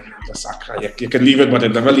gosh. Yeah. You can leave it, but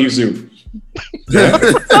it never leaves you.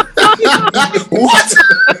 What?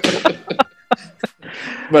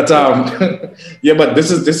 But but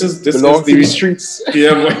this is the streets.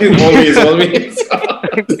 Yeah, always.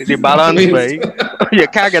 The balance, right? You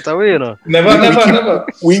can't get away, Never.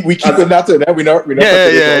 We keep it that in. We not.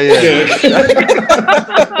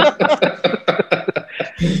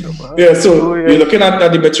 Yeah. So you're looking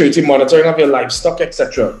at the maturity monitoring of your livestock,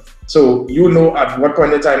 etc. So at what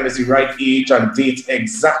point in time is the right age and date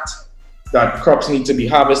exact that crops need to be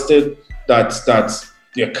harvested, that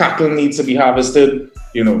your cattle needs to be harvested,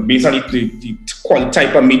 based on the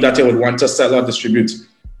type of meat that you would want to sell or distribute.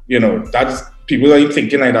 That is people are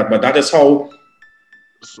thinking like that, but that is how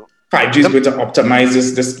 5G is going to optimize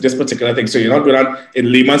this particular thing. So you're not going to,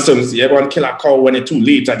 in layman's terms, you're going to kill a cow when it's too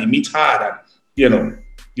late and the meat hard, and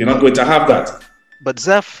you're not going to have that. But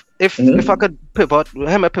Zeph, if I could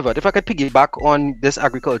if I could piggyback on this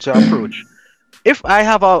agriculture approach, if I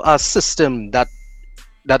have a system that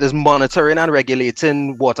is monitoring and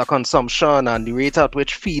regulating water consumption and the rate at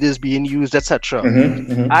which feed is being used, etc.,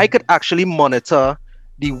 I could actually monitor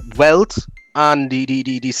the wealth and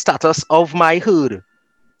the status of my herd,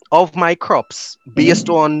 of my crops, based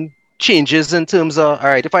on changes in terms of, all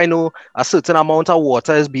right, if I know a certain amount of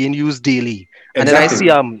water is being used daily, and then I see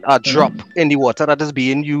a drop in the water that is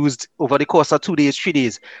being used over the course of 2 days, 3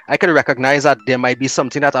 days, I can recognize that there might be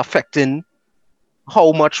something that's affecting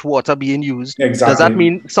how much water being used. Exactly. Does that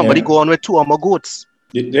mean somebody go on with 2 or more goats?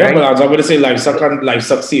 Yeah, right? But I was going to say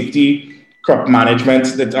livestock safety, crop management,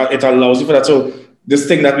 it allows you for that. So this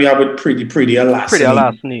thing that we have with pretty elastic,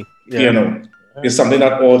 is something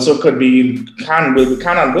that also can and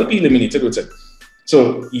will be eliminated with it.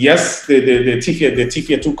 So yes, the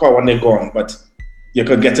TFA 2 cow when they're gone, but you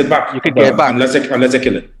could get it back. You could get it back unless they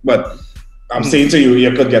kill it. But I'm saying to you,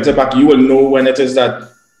 you could get it back. You will know when it is that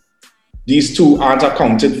these two aren't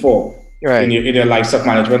accounted for in your livestock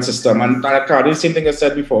management system. And the same thing I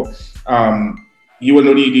said before. You will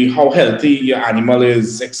know how healthy your animal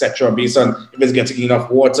is, etc., based on if it's getting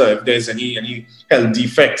enough water, if there's any health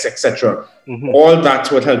defects, etc. All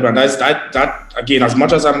that would help. And that again, as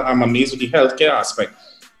much as I'm amazed with the healthcare aspect,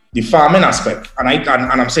 the farming aspect, and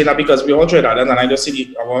I'm saying that because we all trade that, and I just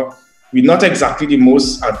see we're not exactly the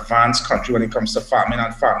most advanced country when it comes to farming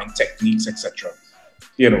and farming techniques, etc.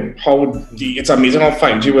 It's amazing how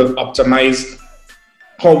 5G will optimize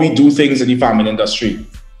how we do things in the farming industry,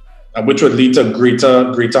 which would lead to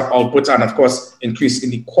greater output and, of course, increase in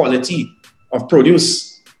the quality of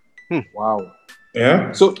produce. Wow.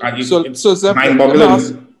 Yeah. So Zeph,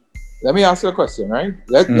 let me ask you a question, right?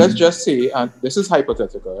 Let's just say, and this is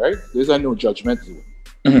hypothetical, right? This is no judgment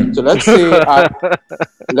zone. So let's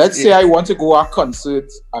say I want to go a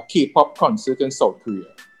K-pop concert in South Korea,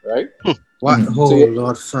 right? What?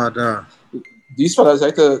 Lord Father. These fellas,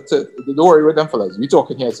 right? Don't worry with them fellas. We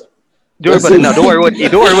talking here, sir. Don't worry with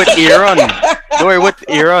Aaron. Don't worry with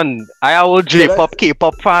Aaron. I will J-pop,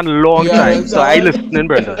 K-pop fan long time, so I listening,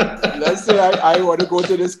 brother. Let's say I want to go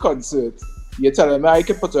to this concert. You're telling me I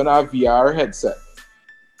can put on a VR headset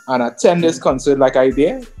and attend this concert like I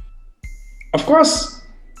did? Of course.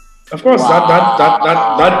 Wow.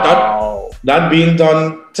 That being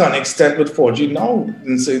done to an extent with 4G now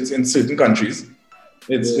in certain countries.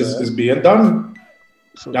 It's being done.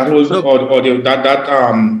 That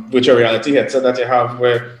virtual reality headset that you have,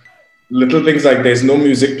 where little things like there's no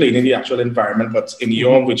music playing in the actual environment, but in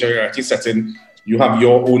your virtual reality setting, you have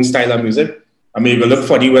your own style of music. I mean, it will look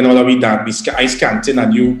funny when all of we dance, ice canting,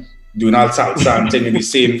 and you doing all salsa and thing in the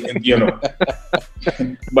same,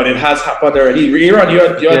 But it has happened already. Aaron,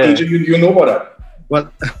 you're a DJ, you know about that.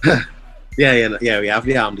 Well, yeah. We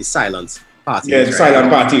have the silence parties. Yeah, the silent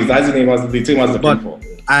parties. That's the name the team was looking for.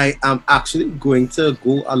 I am actually going to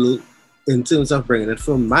go a little in terms of bringing it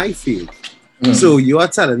from my field. So you are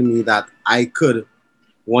telling me that I could,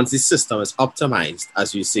 once the system is optimized,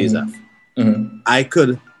 as you say, Zeph, I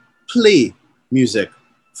could play music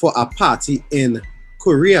for a party in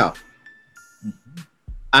Korea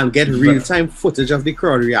and get real-time footage of the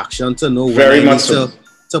crowd reaction to know when I need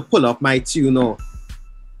to pull up my tune.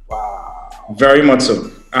 Wow. Very much so.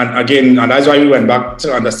 And again, and that's why we went back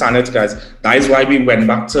to understand it, guys. That is why we went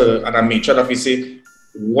back to, and I made sure that we say,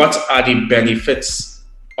 what are the benefits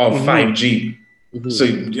of 5G? So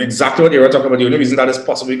exactly what you were talking about. The only reason that is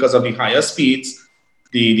possible because of the higher speeds,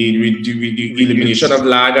 the elimination of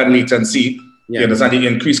lag and latency, you understand, the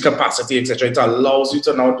increased capacity, etc. It allows you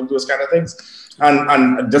to now do those kind of things.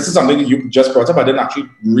 And this is something you just brought up. I didn't actually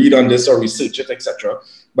read on this or research it, etc.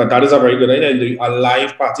 But that is a very good idea. A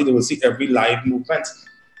live party, they will see every live movement.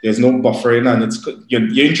 There's no buffering, and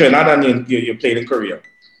you're in Trinidad and you're playing in Korea.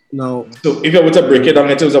 No. So if you were to break it down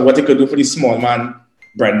in terms of what it could do for the small man,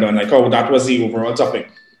 Brendan, like how that was the overall topic.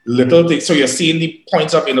 Little things. So you're seeing the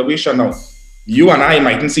points of innovation now. You and I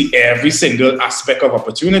mightn't see every single aspect of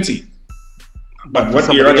opportunity. But what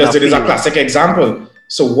Aaron just did is a classic example.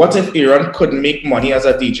 So what if Aaron could make money as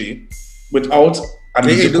a DJ without, and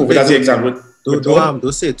use COVID as the example.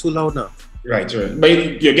 Don't say it too loud now. Right. But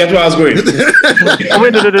you get where I was going.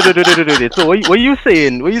 So what you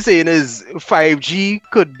saying? What you saying is 5G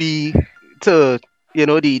could be to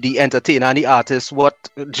the entertainer and the artist what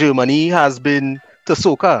Germany has been to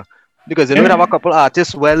soca, because we have a couple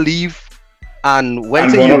artists leave and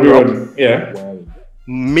went to Europe,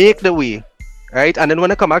 make the way, right? And then when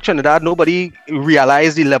they come back to Trinidad, nobody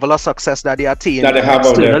realized the level of success that they attained that they have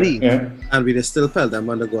externally. Out there. Yeah. And we just still pelt them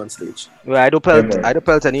when they go on stage. Well, I don't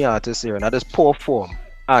pelt any artist here. That is poor form.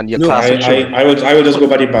 And your I will just go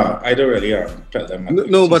by the bar. I don't really pelt them.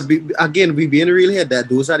 But we being real here that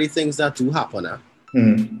those are the things that do happen.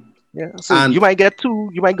 Yeah, so you might get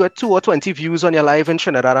 2 or 20 views on your live in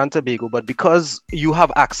Trinidad and Tobago, but because you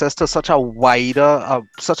have access to such a wide array,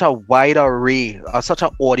 such an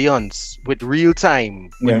audience with real time,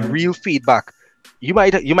 with real feedback, you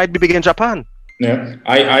might be big in Japan. Yeah,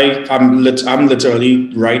 I'm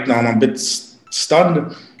literally right now. I'm a bit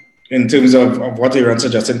stunned in terms of what Aaron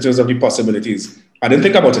suggested in terms of the possibilities. I didn't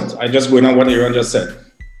think about it. I just going on what Aaron just said,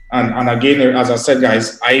 and again, as I said,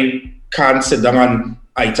 guys, I can't sit down and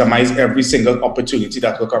itemize every single opportunity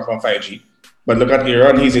that will come from 5G. But look at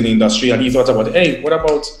Aaron, he's in the industry and he thought about, hey, what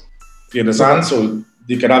about, you understand? So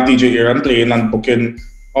you can have DJ Aaron playing and booking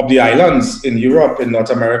up the islands in Europe, in North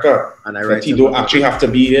America. And he don't actually have to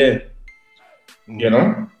be here. You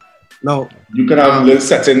know? No. You can have little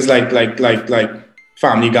settings like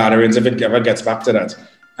family gatherings if it ever gets back to that.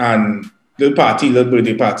 And little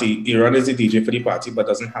birthday party. Aaron is the DJ for the party but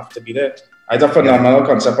doesn't have to be there. It's a phenomenal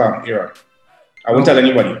concept, Aaron. I won't tell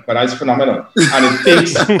anybody, but that's phenomenal, and it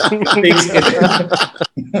takes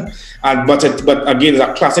but again, it's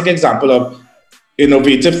a classic example of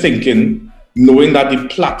innovative thinking, knowing that the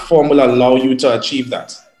platform will allow you to achieve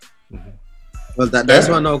that. Well, that's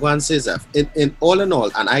what I'm going to say, Zeph. In all, and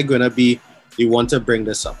I'm going to be the one to bring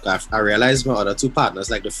this up. I realize my other 2 partners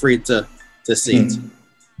like afraid to say it.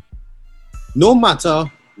 No matter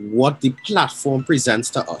what the platform presents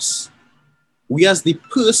to us, we as the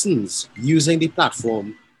persons using the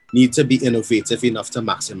platform need to be innovative enough to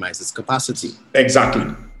maximize its capacity. Exactly.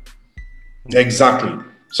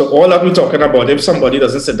 So all that we're talking about, if somebody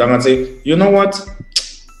doesn't sit down and say, you know what,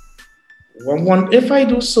 if I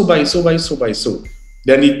do so by so,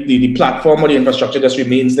 then the platform or the infrastructure just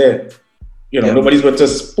remains there. You know, nobody's going to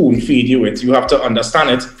spoon feed you it. You have to understand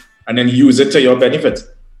it and then use it to your benefit.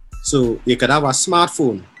 So you could have a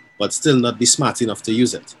smartphone, but still not be smart enough to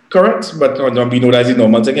use it. Correct, but don't be know that it's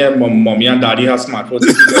normal thing. Mommy and daddy have smartphones.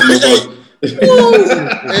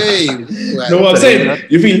 Hey, no, I'm saying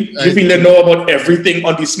you feel they know about everything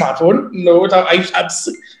on the smartphone. No,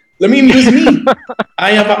 let me use me.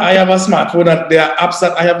 I have a smartphone and there are apps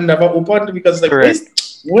that I have never opened because like,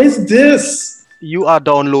 what is this? You are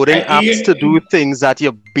downloading apps to do things that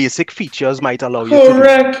your basic features might allow you to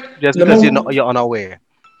do, just because you're unaware.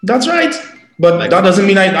 That's right. But that doesn't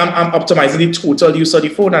mean I'm optimizing the total use of the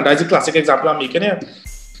phone, and that's a classic example I'm making here.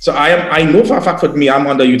 So I know for a fact for me, I'm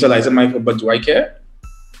underutilizing my phone, but do I care?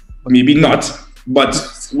 Maybe not. But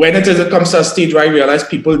when it comes to a stage where I realize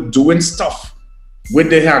people doing stuff with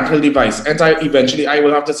their handheld device, and eventually I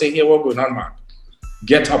will have to say, here, what's going on, man?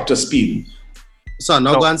 Get up to speed. So I'm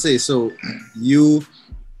not going to say, so you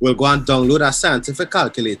will go and download a scientific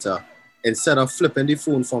calculator instead of flipping the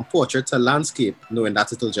phone from portrait to landscape, knowing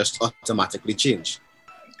that it'll just automatically change.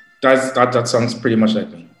 That sounds pretty much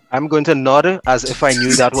like me. I'm going to nod as if I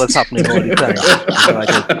knew that was happening all the time.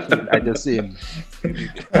 So I just see him.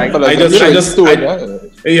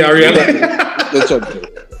 Yeah, really. Listen,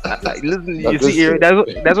 you see,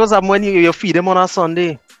 that's what's happening when you feed him on a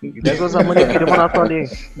Sunday. That's what's happening when you feed him on a Sunday.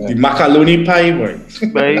 The macaroni pie, boy.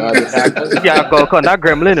 Yeah, go on that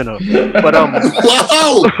gremlin, you know.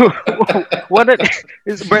 But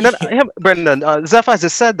is Brendan? Zeph has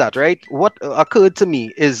just said that, right? What occurred to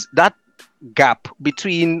me is that gap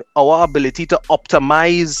between our ability to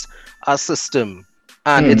optimize our system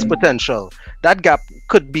and its potential. That gap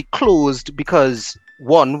could be closed because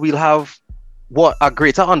one, we'll have a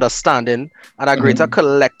greater understanding and a greater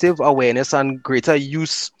collective awareness and greater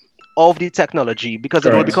use of the technology because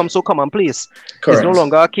it will become so commonplace. It's no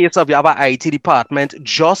longer a case of you have an IT department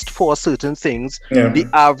just for certain things. The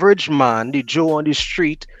average man, the Joe on the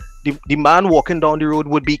street, the man walking down the road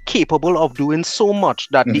would be capable of doing so much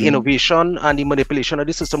that the innovation and the manipulation of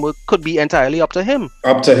the system could be entirely up to him.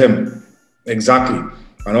 Up to him. Exactly.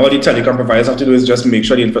 And all the telecom providers have to do is just make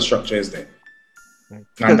sure the infrastructure is there.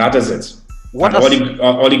 And that is it. All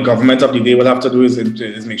the government of the day will have to do is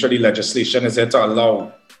make sure the legislation is there to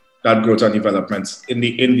allow that growth and development in the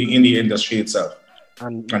industry itself.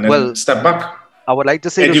 And then step back. I would like to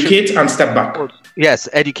say educate and step back. Yes,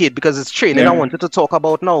 educate, because it's training. I wanted to talk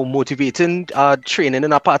about now, motivating training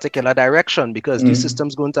in a particular direction, because the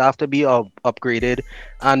system's going to have to be upgraded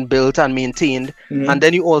and built and maintained. And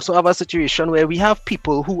then you also have a situation where we have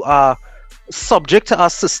people who are subject to our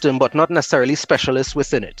system but not necessarily specialists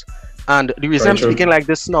within it. And the reason I'm speaking like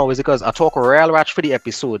this now is because I talk real ratch for the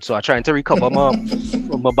episode, so I'm trying to recover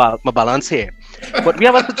my balance here. But we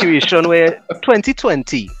have a situation where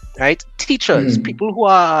 2020, right? Teachers, people who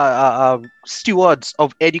are stewards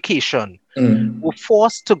of education, were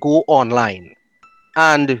forced to go online.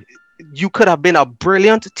 And you could have been a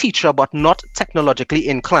brilliant teacher, but not technologically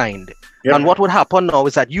inclined. Yep. And what would happen now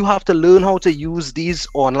is that you have to learn how to use these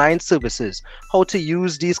online services, how to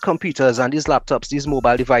use these computers and these laptops, these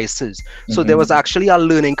mobile devices. So there was actually a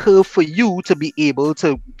learning curve for you to be able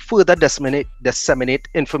to further disseminate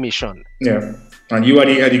information. Yeah. And you are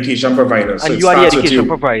the education provider. So and you are the education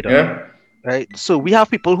provider. Yeah. Right. So we have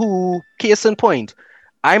people who, case in point,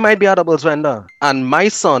 I might be a doubles vendor and my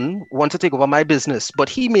son wants to take over my business, but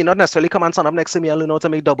he may not necessarily come and stand up next to me and learn how to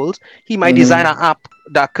make doubles. He might design an app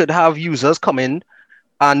that could have users come in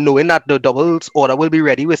and knowing that the doubles order will be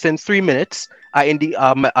ready within 3 minutes.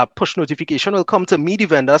 A push notification will come to me, the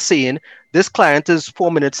vendor, saying this client is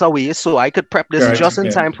 4 minutes away, so I could prep this just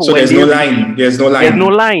in time for. So there's no line. There's no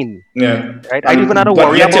line. Yeah. Right. I don't even have to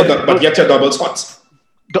worry about. But yet your doubles hot.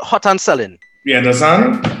 Hot and selling. You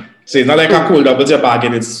understand? So it's not like a cool doubles you're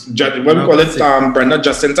bargain. It's what we call it, Brenda,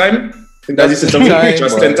 just in time. I think that's the system.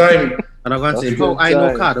 Just in time. And I'm going to say, I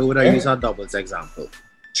know Cardo would I use a doubles example.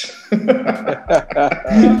 You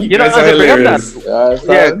know, as I bring up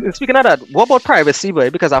that, speaking of that, what about privacy, boy?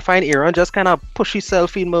 Because I find Aaron just kind of push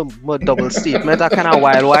himself in my double statement, that kind of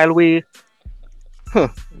wild way.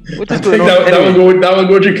 What is going on? That will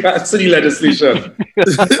go through city legislation.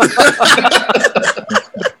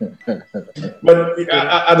 But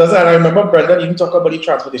as I remember Brendan even talk about the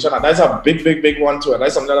transportation, and that's a big one too, and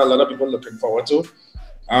that's something that a lot of people are looking forward to.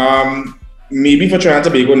 Maybe for Trinidad and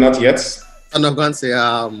Tobago, not yet. I'm not going to say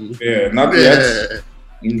not yet.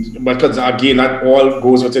 Because again, that all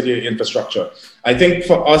goes within the infrastructure. I think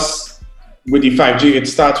for us with the 5G, it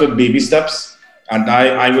starts with baby steps, and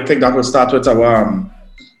I would think that will start with our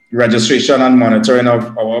registration and monitoring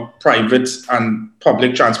of our private and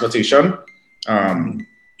public transportation.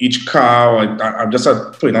 Each car, I'm just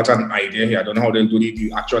putting out an idea here. I don't know how they'll do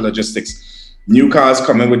the actual logistics. New cars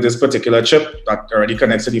coming with this particular chip that already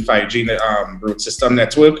connects to the 5G road system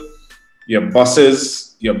network. Your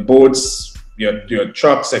buses, your boats, your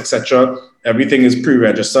trucks, etc. Everything is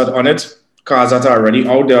pre-registered on it. Cars that are already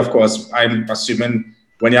out there, of course, I'm assuming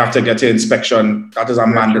when you have to get your inspection, that is a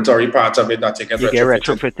mandatory part of it that you get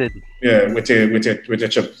retrofitted. Yeah, with your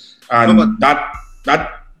chip. And that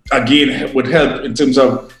again would help in terms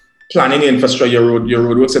of planning infrastructure, your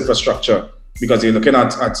roadworks infrastructure, because you're looking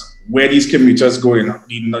at where these commuters going,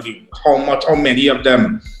 how many of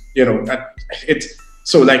them,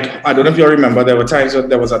 so like, I don't know if you remember, there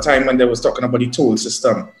was a time when they was talking about the toll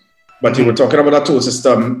system, but you were talking about a toll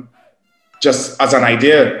system just as an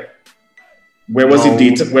idea. Where was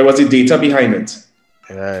the data behind it?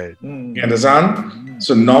 Right. You understand?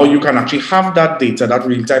 So now you can actually have that data, that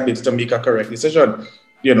real-time data, to make a correct decision.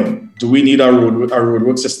 Do we need a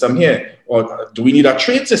roadwork system here? Or do we need a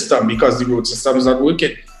train system because the road system is not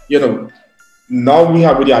working? Now we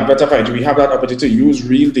have, with the advent of 5G, we have that opportunity to use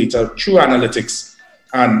real data through analytics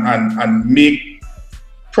and make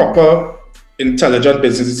proper, intelligent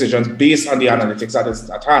business decisions based on the analytics that is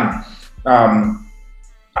at hand.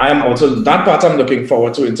 I am also, that part I'm looking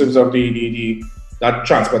forward to in terms of that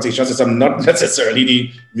transportation system, not necessarily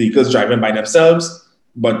the vehicles driving by themselves,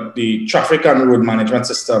 but the traffic and road management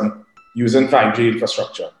system using 5G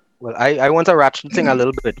infrastructure. Well, I want to ratchet thing a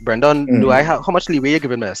little bit. Brendan, how much leeway you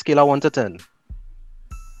giving me? Scale of 1 to 10.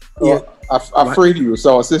 Yeah, I'm afraid you,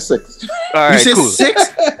 so I'll say 6. All right, you say cool.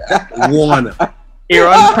 6? 1.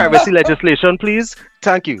 Aaron, privacy legislation, please.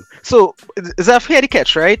 Thank you. So, is that fair to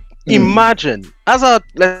catch, right? Imagine,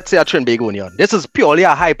 let's say a Trinbagonian, this is purely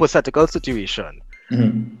a hypothetical situation.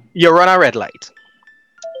 You run a red light,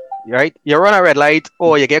 right? You run a red light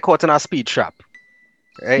or you get caught in a speed trap,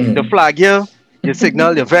 right? The flag you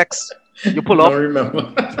signal, you vex, you pull up,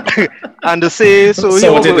 and they say, so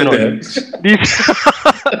here what's going on?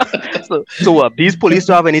 So these police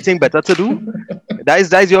don't have anything better to do? That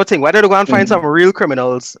is your thing. Why don't you go and find some real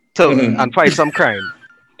criminals and fight some crime?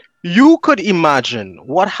 You could imagine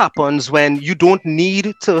what happens when you don't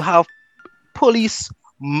need to have police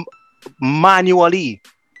manually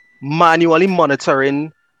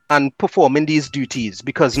monitoring and performing these duties,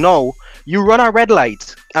 because now you run a red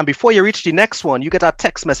light and before you reach the next one, you get a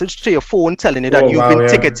text message to your phone telling you that you've been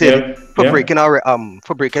ticketed for breaking a light.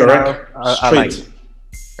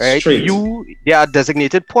 Right? There are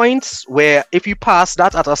designated points where if you pass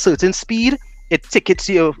that at a certain speed, it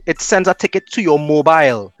sends a ticket to your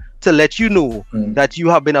mobile to let you know that you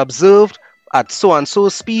have been observed at so-and-so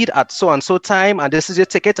speed, at so-and-so time, and this is your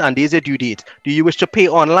ticket, and this is your due date. Do you wish to pay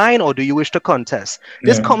online, or do you wish to contest?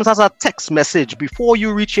 This comes as a text message before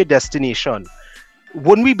you reach your destination.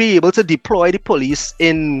 wouldn't we be able to deploy the police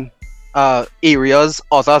in areas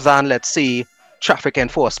other than, let's say, traffic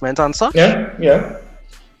enforcement and such? Yeah.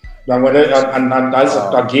 And that's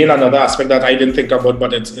again another aspect that I didn't think about,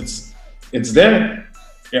 but it's there.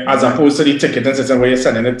 Yeah, as opposed to the ticketing system where you're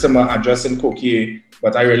sending it to my address in Coquille,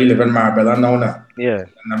 but I really live in Marbella now. Yeah.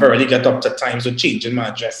 I never really get up to times of changing my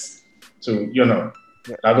address. So,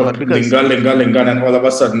 I go linger, and all of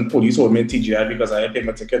a sudden police hold me in TGI because I pay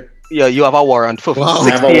my ticket. Yeah, you have a warrant for 6 I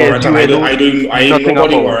have a warrant and I ain't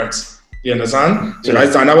nobody warrants. You understand? So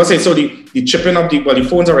that's, and I would say, so the chipping of the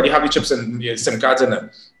phones already have the chips and the SIM cards in them.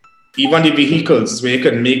 Even the vehicles where you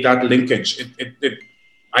can make that linkage.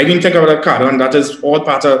 I didn't think about that card, and that is all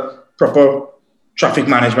part of proper traffic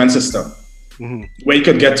management system where you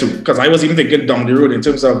could get to. Because I was even thinking down the road in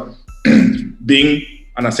terms of being,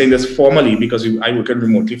 and I'm saying this formally because I work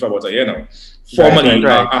remotely for about a year now, formally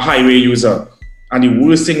right. A highway user. And the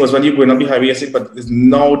worst thing was when you go on the highway, I said, but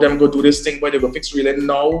now them go do this thing, boy, they go fix relay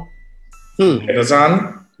now. You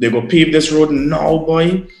understand? They go pave this road now,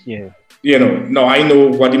 boy. Yeah. Now I know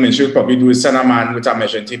what the ministry will probably do is send a man with a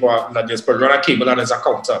measuring tape or like this, but run a cable and there's a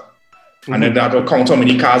counter. And then that will count how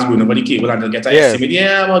many cars going over the cable and they'll get an estimate.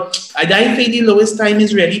 Yeah, but I think the lowest time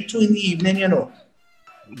is really 2 in the evening,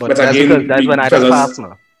 But again, that's when I just pass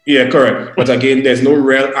now. Yeah, correct. But again, there's no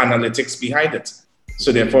real analytics behind it.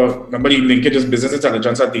 So therefore, nobody linkages business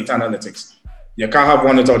intelligence and data analytics. You can't have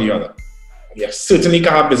one without the other. You certainly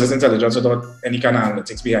can't have business intelligence without any kind of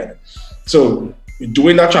analytics behind it. So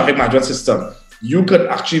doing that traffic management system, you could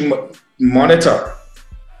actually monitor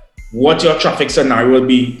what your traffic scenario will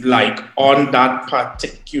be like on that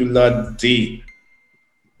particular day,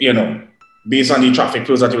 based on the traffic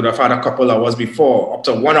flows that you would have had a couple hours before, up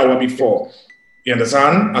to 1 hour before. You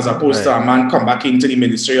understand? As opposed to a man come back into the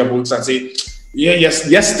Ministry of Works and say,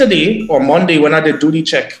 yesterday or Monday when I did do the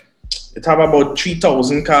check, it have about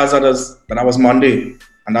 3,000 cars but that was Monday.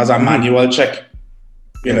 And that's a manual check.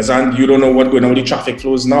 You understand? You don't know what's going on with the traffic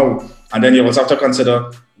flows now. And then you also have to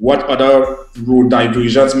consider what other road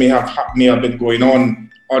diversions may have been going on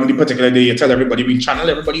the particular day. You tell everybody, we channel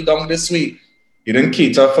everybody down this way. You didn't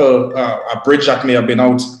cater for a bridge that may have been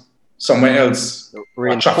out somewhere else.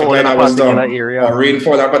 Traffic line that was down. Or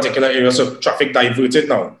rainfall in that particular area. So traffic diverted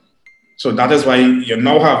now. So that is why you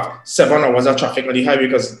now have 7 hours of traffic on the highway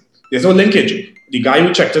because there's no linkage. The guy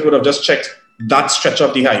who checked it would have just checked that stretch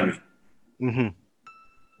of the highway.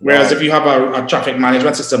 Whereas if you have a traffic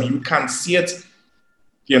management system, you can't see it.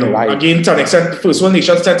 Again, to an extent, First World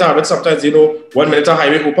nations tend to have it sometimes, 1 minute a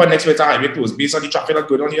highway open, next minute a highway closed, based on the traffic that's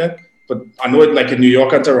going on here. But I know it like in New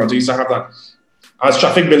York and Toronto, you used to have that. As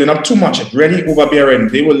traffic building up too much, it really overbearing.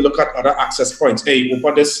 They will look at other access points. Hey,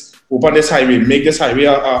 open this highway, make this highway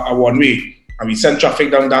a one-way, and we send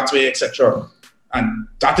traffic down that way, etc. And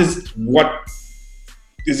that is what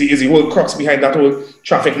is the whole crux behind that whole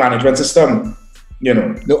traffic management system.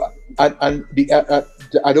 No, and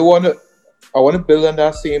I don't want to. I want to build on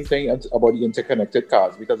that same thing about the interconnected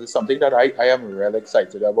cars because it's something that I am really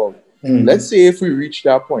excited about. Let's say if we reach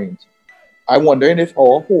that point, I'm wondering if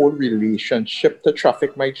our whole relationship to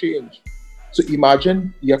traffic might change. So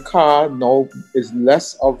imagine your car now is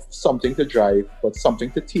less of something to drive, but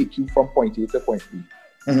something to take you from point A to point B.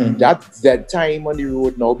 That time on the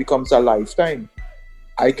road now becomes a lifetime.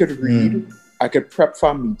 I could read. I could prep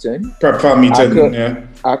for a meeting.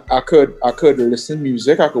 I could listen to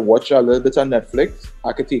music. I could watch a little bit of Netflix.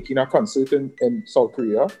 I could take in a concert in South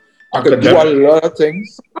Korea. I could do a lot of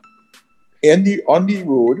things on the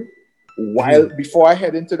road before I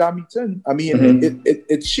head into that meeting. I mean,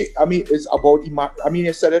 it's about.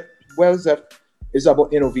 You said it well, Zeph. It's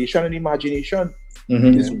about innovation and imagination.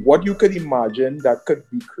 It's what you could imagine that could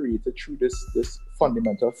be created through this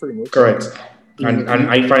fundamental framework. Correct. And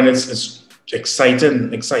I find it's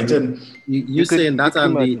exciting. You saying that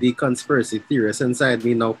and the conspiracy theorists inside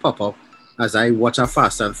me now pop up as I watch a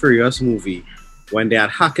Fast and Furious movie when they are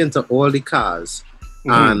hack into all the cars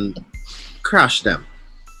and crash them.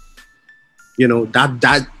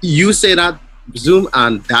 That you say that, Zoom,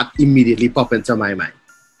 and that immediately pop into my mind.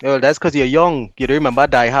 Well, that's because you're young. You don't remember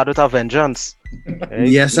Die Hard with a Vengeance.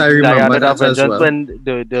 Yes, I remember that as well. When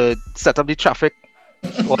the set up the traffic,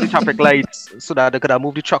 all the traffic lights, so that they could have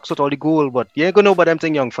moved the trucks with all the gold. But you ain't gonna know about them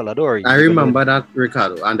thing, young fella, don't worry. I remember that,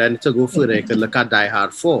 Ricardo. And then to go further, you could look at Die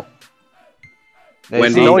Hard 4. Now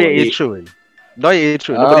you age true. Nobody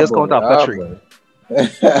else count after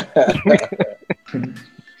 3.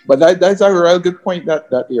 But that's a real good point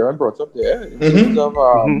that Aaron brought up there in terms of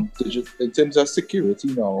in terms of security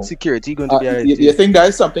now. Security going to be a you think that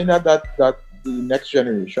is something that the next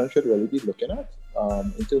generation should really be looking at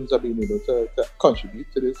in terms of being able to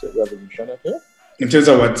contribute to this revolution up here? In terms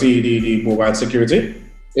of what the mobile security?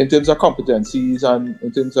 In terms of competencies and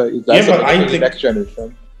in terms of the next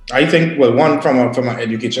generation? I think, well, one, from an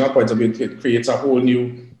educational point of view, it creates a whole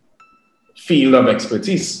new field of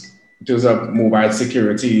expertise in terms of mobile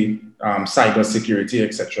security, cyber security,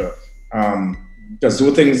 etc. Because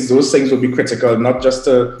those things will be critical, not just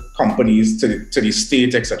to companies, to the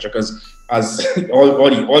state, etc. Because as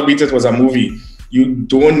albeit was a movie, you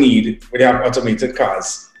don't need, when you have automated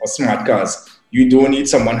cars or smart cars, you don't need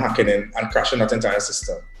someone hacking in and crashing that entire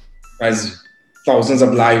system. There's thousands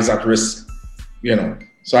of lives at risk,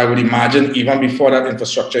 So I would imagine even before that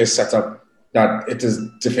infrastructure is set up, that it is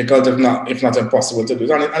difficult, if not impossible to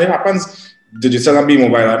do. And it happens, digital and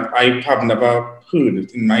mobile, I have never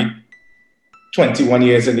heard in my 21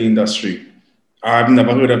 years in the industry, I've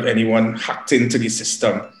never heard of anyone hacked into the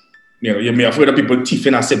system. You may have heard of people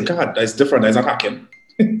thieving a SIM card. That's different. That's not hacking.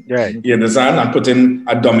 Right. You understand? And putting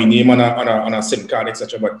a dummy name on a SIM card,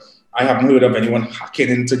 etc. But I haven't heard of anyone hacking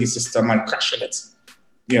into the system and crashing it.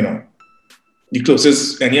 The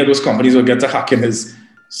closest any of those companies will get to hacking is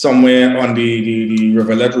somewhere on the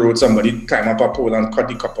Rivulet Road, somebody climb up a pole and cut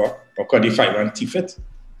the copper or cut the fiber and thief it.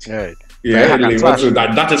 Right. Yeah,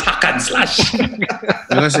 that is hack and slash.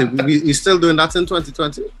 We're still doing that in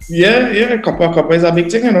 2020? Yeah, copper is a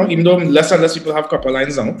big thing, even though less and less people have copper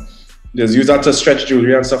lines now. There's use that to stretch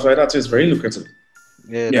jewelry and stuff like that, so it's very lucrative.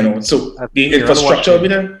 Yeah, so the infrastructure will be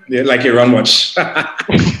there. Yeah, like a run watch.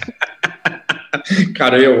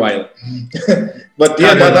 Carry a while. But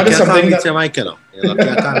yeah, that is something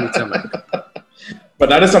But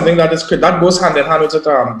that is something that goes hand in hand with it,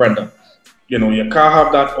 Brenda. You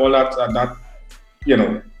can't have all that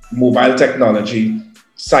mobile technology,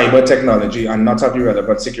 cyber technology, and not have the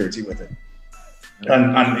relevant security with it.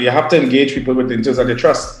 And you have to engage people with in terms of the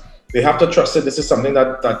trust. They have to trust that this is something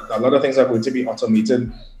that a lot of things are going to be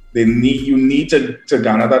automated. You need to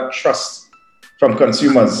garner that trust from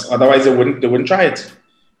consumers. Otherwise, they wouldn't try it.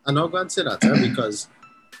 I'm not going to say that because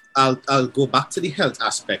I'll go back to the health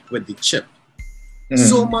aspect with the chip. Mm-hmm.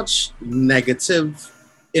 So much negative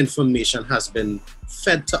information has been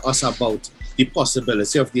fed to us about the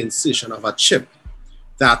possibility of the insertion of a chip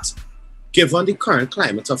that, given the current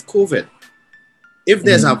climate of COVID, if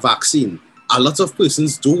there's a vaccine, a lot of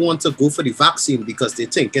persons don't want to go for the vaccine because they're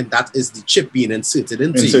thinking that is the chip being inserted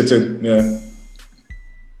into you. Yeah.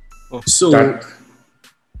 So,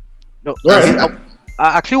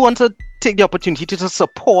 I actually want to take the opportunity to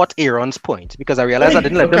support Aaron's point because I realized I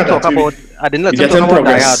didn't let them talk about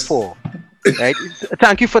Die Hard 4. Right?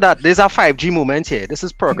 Thank you for that. There's a 5G moment here. This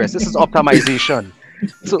is progress. This is optimization.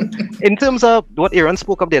 So in terms of what Aaron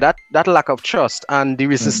spoke of there, that lack of trust and the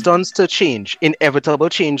resistance to change, inevitable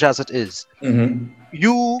change as it is,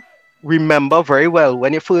 you remember very well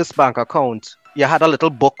when your first bank account, you had a little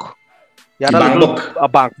book. You had a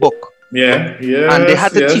bank book. Yeah. And they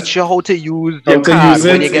had to teach you how to use your card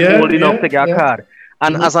when you get old enough to get a card.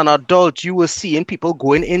 And as an adult, you were seeing people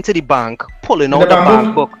going into the bank, pulling out the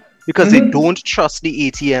bank book. Because they don't trust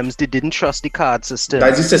the ATMs, they didn't trust the card system.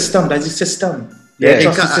 That's the system. Yeah,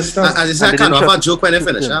 trust the system. As I said, I can't have a joke when you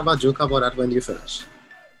finish. I have a joke about that when you finish.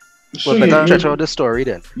 Well, better stretch out the story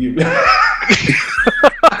then.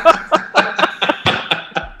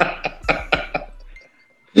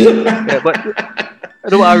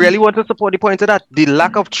 But I really want to support the point of that. The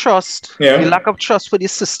lack of trust, the lack of trust for the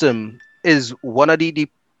system is one of the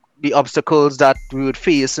obstacles that we would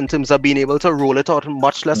face in terms of being able to roll it out and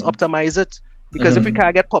much less optimize it. Because if we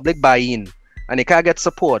can't get public buy-in and they can't get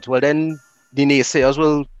support, well then the naysayers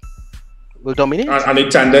will dominate. And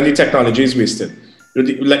then the technology is wasted.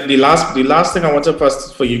 The last thing I want to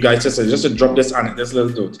first for you guys to say, just to drop this little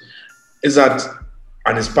note, is that,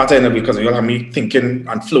 and it's part of it because you'll have me thinking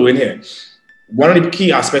and flowing here. One of the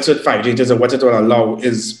key aspects of 5G is what it will allow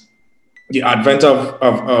is the advent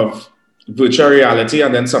of virtual reality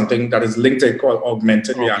and then something that is linked to it called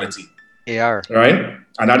augmented reality. AR. Right?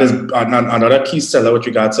 And that is another key seller with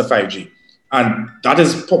regards to 5G. And that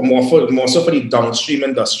is more so for the downstream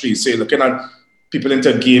industry. So you're looking at people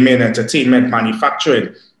into gaming, entertainment,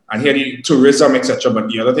 manufacturing, and here the tourism, etc. But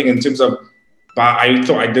the other thing in terms of, I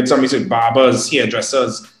thought I did some research, barbers,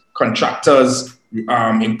 hairdressers, contractors,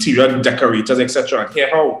 interior decorators, etc. And here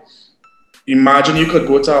how, imagine you could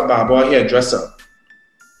go to a barber or hairdresser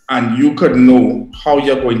and you could know how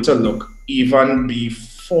you're going to look even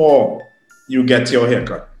before you get your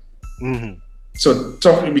haircut. Mm-hmm. So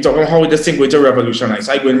we talking how this thing going to revolutionize.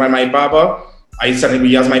 I go in my barber, I send him,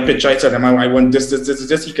 he has my picture, I tell him I want this.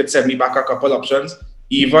 He could send me back a couple options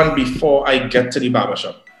even before I get to the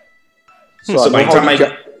barbershop. So by the time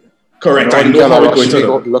Correct. I know how it's going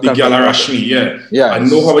to look. The Gala Rashmi, yeah. I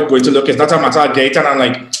know how it's going to look. It's not a matter of gate and I'm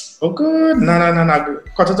like, oh good, no,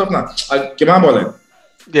 cut it up now. Give me a ball in.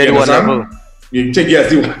 Yeah, the one level. You take the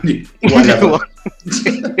one level.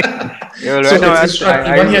 So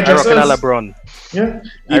I reckon a LeBron. Yeah,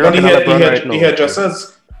 even the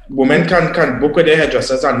hairdressers, women can book with their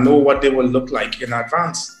hairdressers and know what they will look like in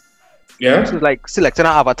advance. Yeah, so like selecting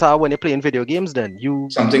an avatar when you're playing video games. Then you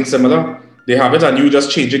something similar. They have it, and you just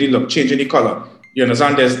changing the look, changing the color. You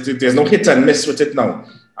understand? There's no hit and miss with it now,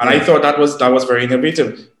 and I thought that was very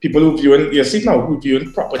innovative. People who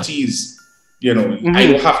viewing properties, I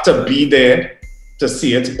don't have to be there to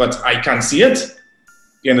see it, but I can see it.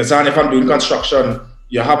 You understand? If I'm doing construction,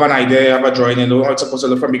 you have an idea, you have a drawing, you know how it's supposed to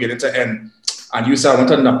look from beginning to end, and you say I want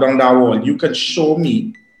to knock down that wall. You can show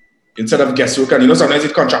me. Instead of guesswork, and sometimes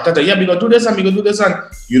it's contractor say, we gonna do this, and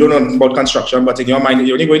you don't know about construction, but in your mind,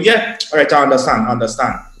 you're only going, all right, I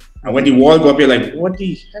understand. And when the wall go up, you're like, what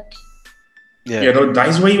the heck? Yeah.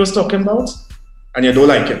 That's what he was talking about, and you don't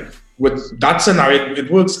like it. With that scenario, it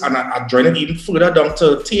works, and I join it even further down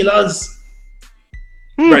to tailors.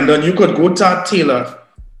 Brendan, you could go to a tailor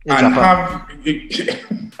in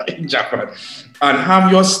Japan, and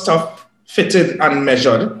have your stuff fitted and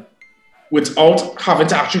measured, without having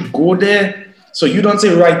to actually go there. So you don't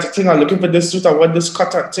say, right, thing, I'm looking for this suit, I want this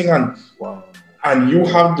cut thing, and you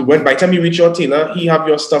have, by the time you reach your tailor, he have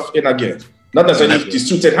your stuff in again. Not necessarily the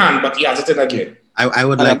suit in hand, but he has it in again. I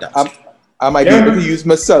would like that. I might be able to use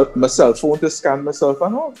my cell phone to scan myself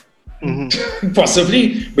and all. Mm-hmm.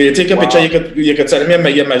 Possibly, but you take a picture, you could send him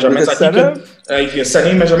your measurements, and you send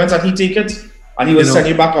him measurements and he take it, and he will send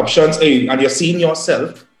you back options, and you're seeing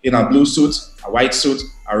yourself in a blue suit, a white suit,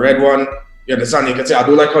 a red one. You understand? You can say, I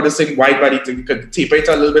don't like how this thing white body, you could taper it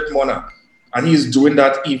a little bit more now. And he's doing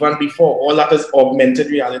that even before. All that is augmented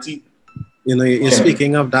reality. You're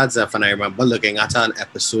speaking of that, Zeph, and I remember looking at an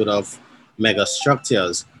episode of Mega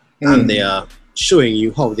Structures, and they are showing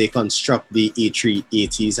you how they construct the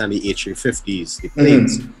A380s and the A350s, the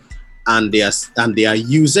planes. And they are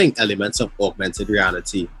using elements of augmented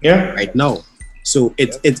reality right now. So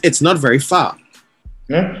it's not very far.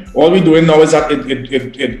 Yeah. All we're doing now is that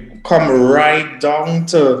it come right down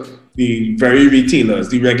to the very retailers,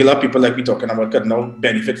 the regular people like we're talking about could now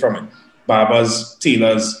benefit from it. Barbers,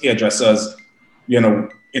 tailors, hairdressers,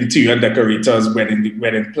 interior decorators,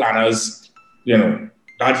 wedding planners,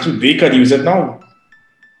 that's they can use it now.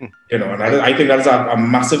 And I think that's a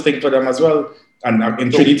massive thing for them as well. And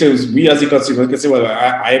in truly terms, we as the consumer can say, well,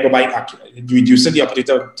 I go buy, reducing the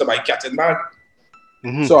opportunity to buy cat and bag.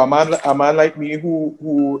 Mm-hmm. So a man like me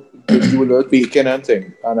who do a little baking and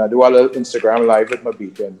thing, and I do a little Instagram live with my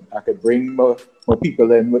baking. I could bring my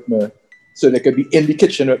people in with me, so they could be in the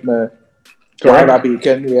kitchen with me. Correct.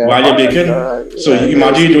 Baking, while you're baking. So you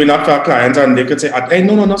imagine you doing that for a client, and they could say, "Hey,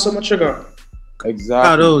 no, not so much sugar."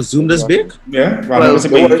 Exactly. Zoom does bake? Yeah. Well,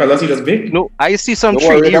 fellas, he does bake. No, I see some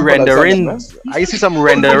 3D renderings. I see some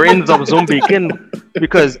renderings of Zoom baking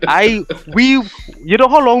because you know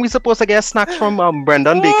how long we supposed to get snacks from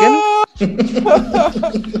Brendan Bacon?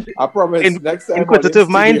 I promise. Next time Inquisitive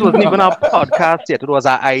Mind wasn't even a podcast yet. It was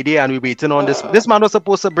our idea, and we're waiting on this. This man was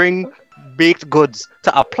supposed to bring baked goods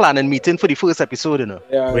to our planning meeting for the first episode,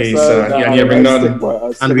 Yeah, wait, you bring down.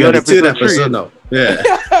 And we are the third episode now. Yeah.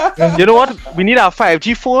 You know what? We need our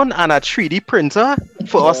 5G phone and a 3D printer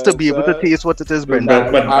for us to be able to taste what it is,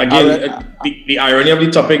 Brendan. But again, the irony of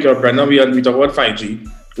the topic, Brendan, we talk about 5G.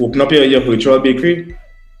 Open up your virtual bakery.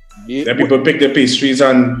 Let people pick their pastries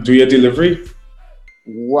and do your delivery.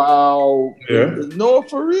 Wow. Yeah. No,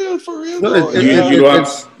 for real. No,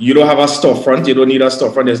 you don't have a storefront. You don't need a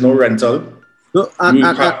storefront. There's no rental. No, you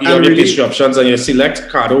have your pastry options and you select.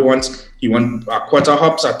 Cardo wants, you want a quarter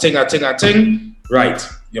hops, a ting. Right.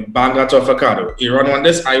 You bang that off a Cardo. Aaron want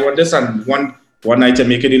this, I want this, and one night you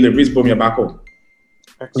make a deliveries, boom, you're back home.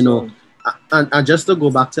 And just to go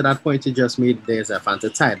back to that point you just made there, Zeph, and to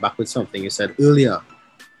tie it back with something you said earlier,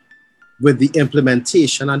 with the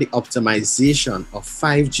implementation and the optimization of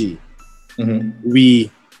 5G,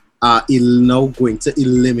 we are now going to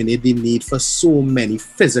eliminate the need for so many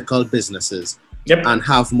physical businesses and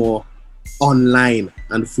have more online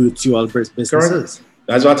and virtual businesses. Correct.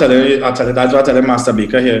 That's what I tell Master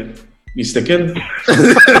Baker here. Be sticking.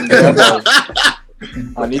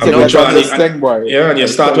 I need to get on this thing, boy. Yeah, and you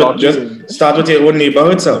start with your own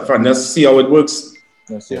neighborhood self and just see how it works.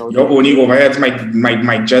 Your only overheads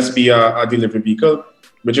might just be a delivery vehicle,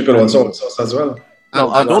 which you could also outsource as well.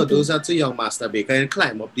 And for those that are young, Master Baker, and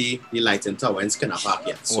climb up the lighting tower in Skinner Park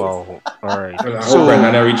yet. So. Wow, all right. Well, I hope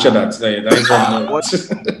Brendan reached that. That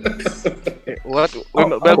is What?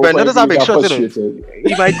 Well, Brendan does have big shot, you know.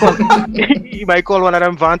 He might call one of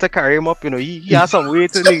them van to carry him up, you know. He has some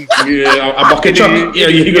weight in it. Yeah, a bucket truck. Yeah,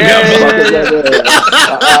 you could be a bucket.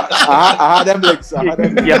 I had them links.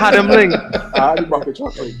 You had them links. I had the bucket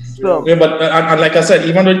truck links. Yeah, but and like I said,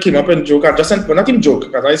 even though it came up in joke, well, not even joke,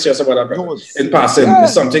 because I serious about that. In passing,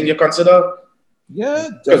 is something you consider. Yeah,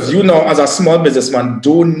 because you know, as a small businessman,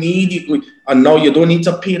 don't need it, and now you don't need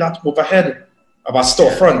to pay that overhead of a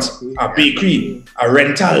storefront, a bakery, a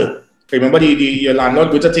rental. Remember, your landlord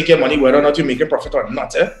going to take your money whether or not you make a profit or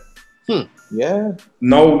not. Yeah.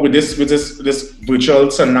 Now with this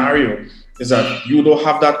virtual scenario, is that you don't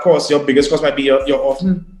have that cost. Your biggest cost might be your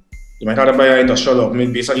oven. You might have to buy an industrial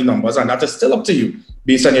oven based on the numbers, and that is still up to you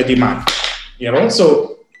based on your demand. You know,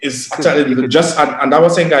 so it's just and I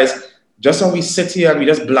was saying, guys. Just when we sit here and we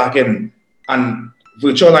just blacken, and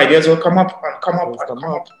virtual ideas will come up and come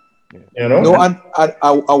up. You know. No, and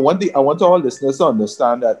I want our listeners to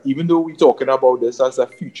understand that even though we're talking about this as a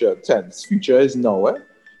future tense, future is now.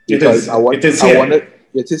 It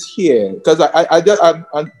is here because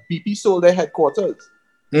and BP sold their headquarters.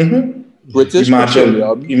 Mm-hmm. British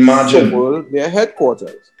Imagine sold their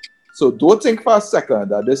headquarters. So don't think for a second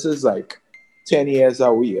that this is like 10 years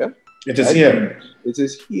away. It is here. It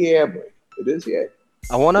is here, boy. It is here.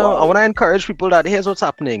 I wanna encourage people that here's what's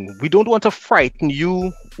happening. We don't want to frighten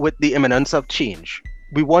you with the imminence of change.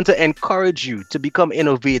 We want to encourage you to become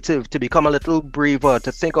innovative, to become a little braver,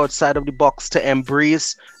 to think outside of the box, to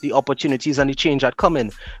embrace the opportunities and the change that come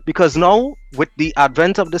in. Because now, with the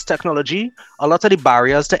advent of this technology, a lot of the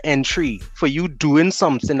barriers to entry for you doing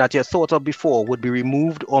something that you thought of before would be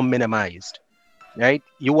removed or minimized. Right?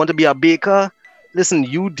 You want to be a baker? Listen,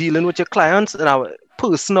 you dealing with your clients in a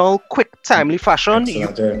personal, quick, timely fashion.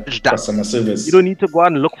 Customer service. You don't need to go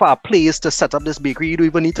and look for a place to set up this bakery. You don't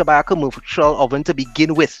even need to buy a commercial oven to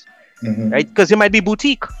begin with. Right? Because you might be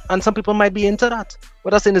boutique and some people might be into that.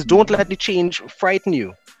 What I'm saying is don't let the change frighten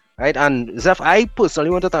you. Right? And Zeph, I personally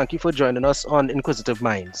want to thank you for joining us on Inquisitive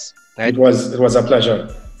Minds. Right? It was a pleasure.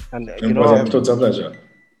 And it was a total pleasure.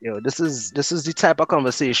 You know, this is the type of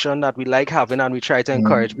conversation that we like having and we try to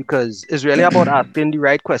encourage because it's really about asking the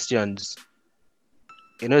right questions.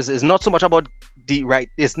 You know, it's not so much about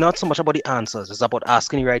it's not so much about the answers, it's about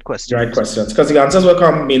asking the right questions. The right questions. Because the answers will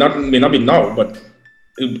come may not be now, but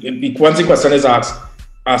once the question is asked,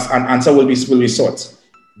 an answer will be sought.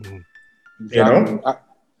 Exactly. You know?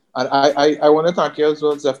 And I want to thank you as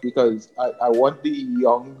well, Zeph, because I want the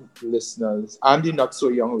young listeners and the not so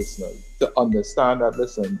young listeners to understand that,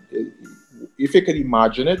 listen, if you can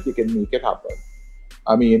imagine it, you can make it happen.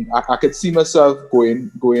 I mean, I could see myself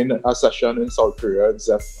going a session in South Korea,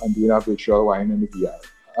 Zeph, and doing a virtual wine in the VR.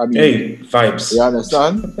 I mean, hey, vibes. You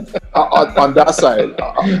understand? on that side.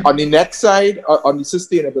 On the next side, on the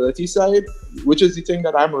sustainability side, which is the thing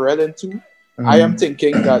that I'm real into, I am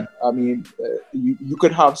thinking that, I mean, you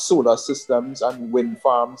could have solar systems and wind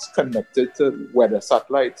farms connected to weather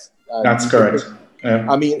satellites. That's correct.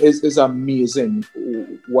 I mean, it's amazing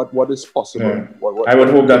what is possible. Yeah. I would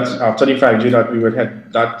hope that after the 5G that we would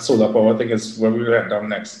head, that solar power thing is where we will head down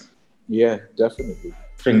next. Yeah, definitely.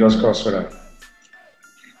 Fingers crossed for that.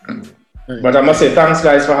 But I must say, thanks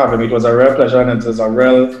guys for having me. It was a real pleasure and it was a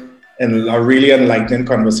really enlightening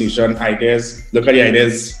conversation. Ideas, look at the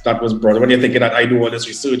ideas that was brought. When you're thinking that I do all this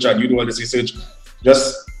research and you do all this research,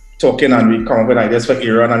 just talking and we come up with ideas for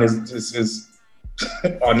Aaron and his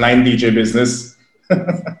online DJ business.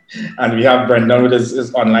 And we have Brendan with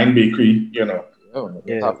his online bakery, you know.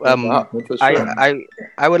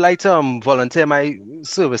 I would like to volunteer my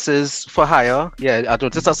services for hire. Yeah, I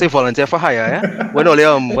don't just say volunteer for hire. Yeah? when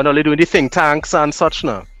only doing the think tanks and such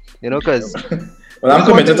now, you know, because. Well, I'm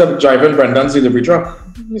committed to driving Brendan's delivery truck.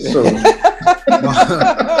 So,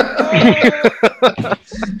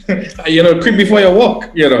 you know, quick before you walk,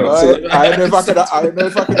 you know. So. I don't know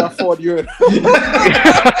if I can afford you.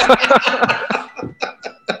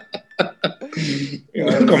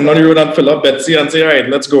 Come down the road and fill up Betsy and say, all right,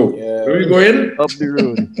 let's go. Yeah. Where are we going? Up the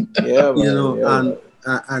road. Yeah, man, you know,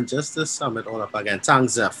 and just to sum it all up again,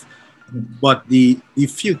 thanks, Zeph. But the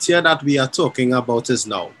future that we are talking about is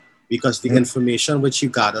now. Because the information which you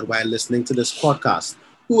gathered while listening to this podcast,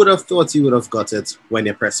 who would have thought you would have got it when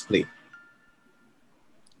you press play?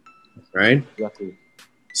 Right? Exactly.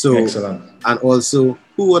 So, excellent. And also,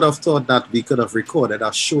 who would have thought that we could have recorded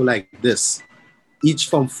a show like this, each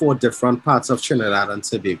from 4 different parts of Trinidad and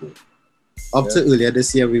Tobago? Up to earlier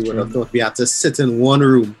this year, we would have thought we had to sit in one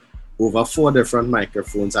room over 4 different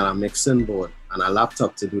microphones and a mixing board and a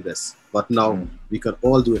laptop to do this. But now we could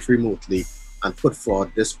all do it remotely and put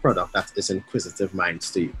forward this product that is Inquisitive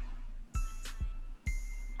Minds to you.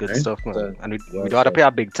 Good stuff, man. And we don't have to pay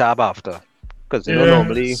a big tab after. Because,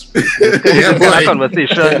 normally, this kind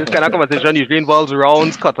of conversation usually involves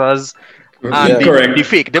rounds, cutters, and the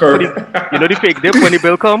fake dip. The fake dip when the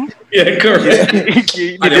bill come? Yeah, correct.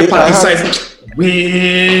 The dip size.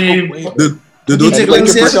 The don't take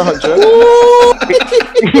links here.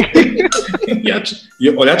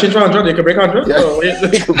 All that change for 100, you can break 100.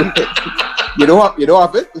 You don't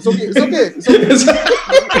have it? It's okay.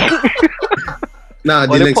 Nah,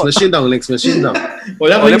 the links machine down. Oh,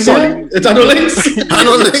 that links here? It's no links.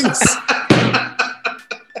 No links.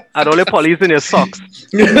 And only police in your socks.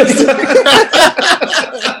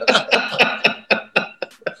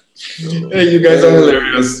 Hey, you guys are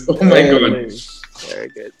hilarious. Oh my god. Very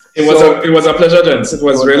good. It was a pleasure, gents. It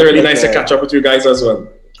was really nice to catch up with you guys as well.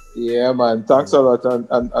 Yeah, man. Thanks a lot,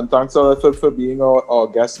 and thanks a lot for being our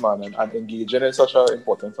guest, man, and engaging in such an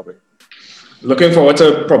important topic. Looking forward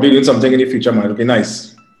to probably doing something in the future, man. It'll be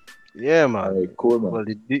nice. Yeah, man. All right, cool, man. Well,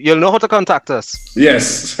 you'll know how to contact us.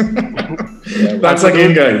 Yes. Thanks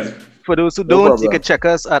again, guys. For those who don't, you can check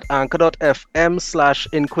us at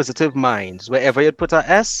anchor.fm/inquisitive minds. Wherever you put a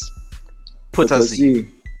S, put a Z.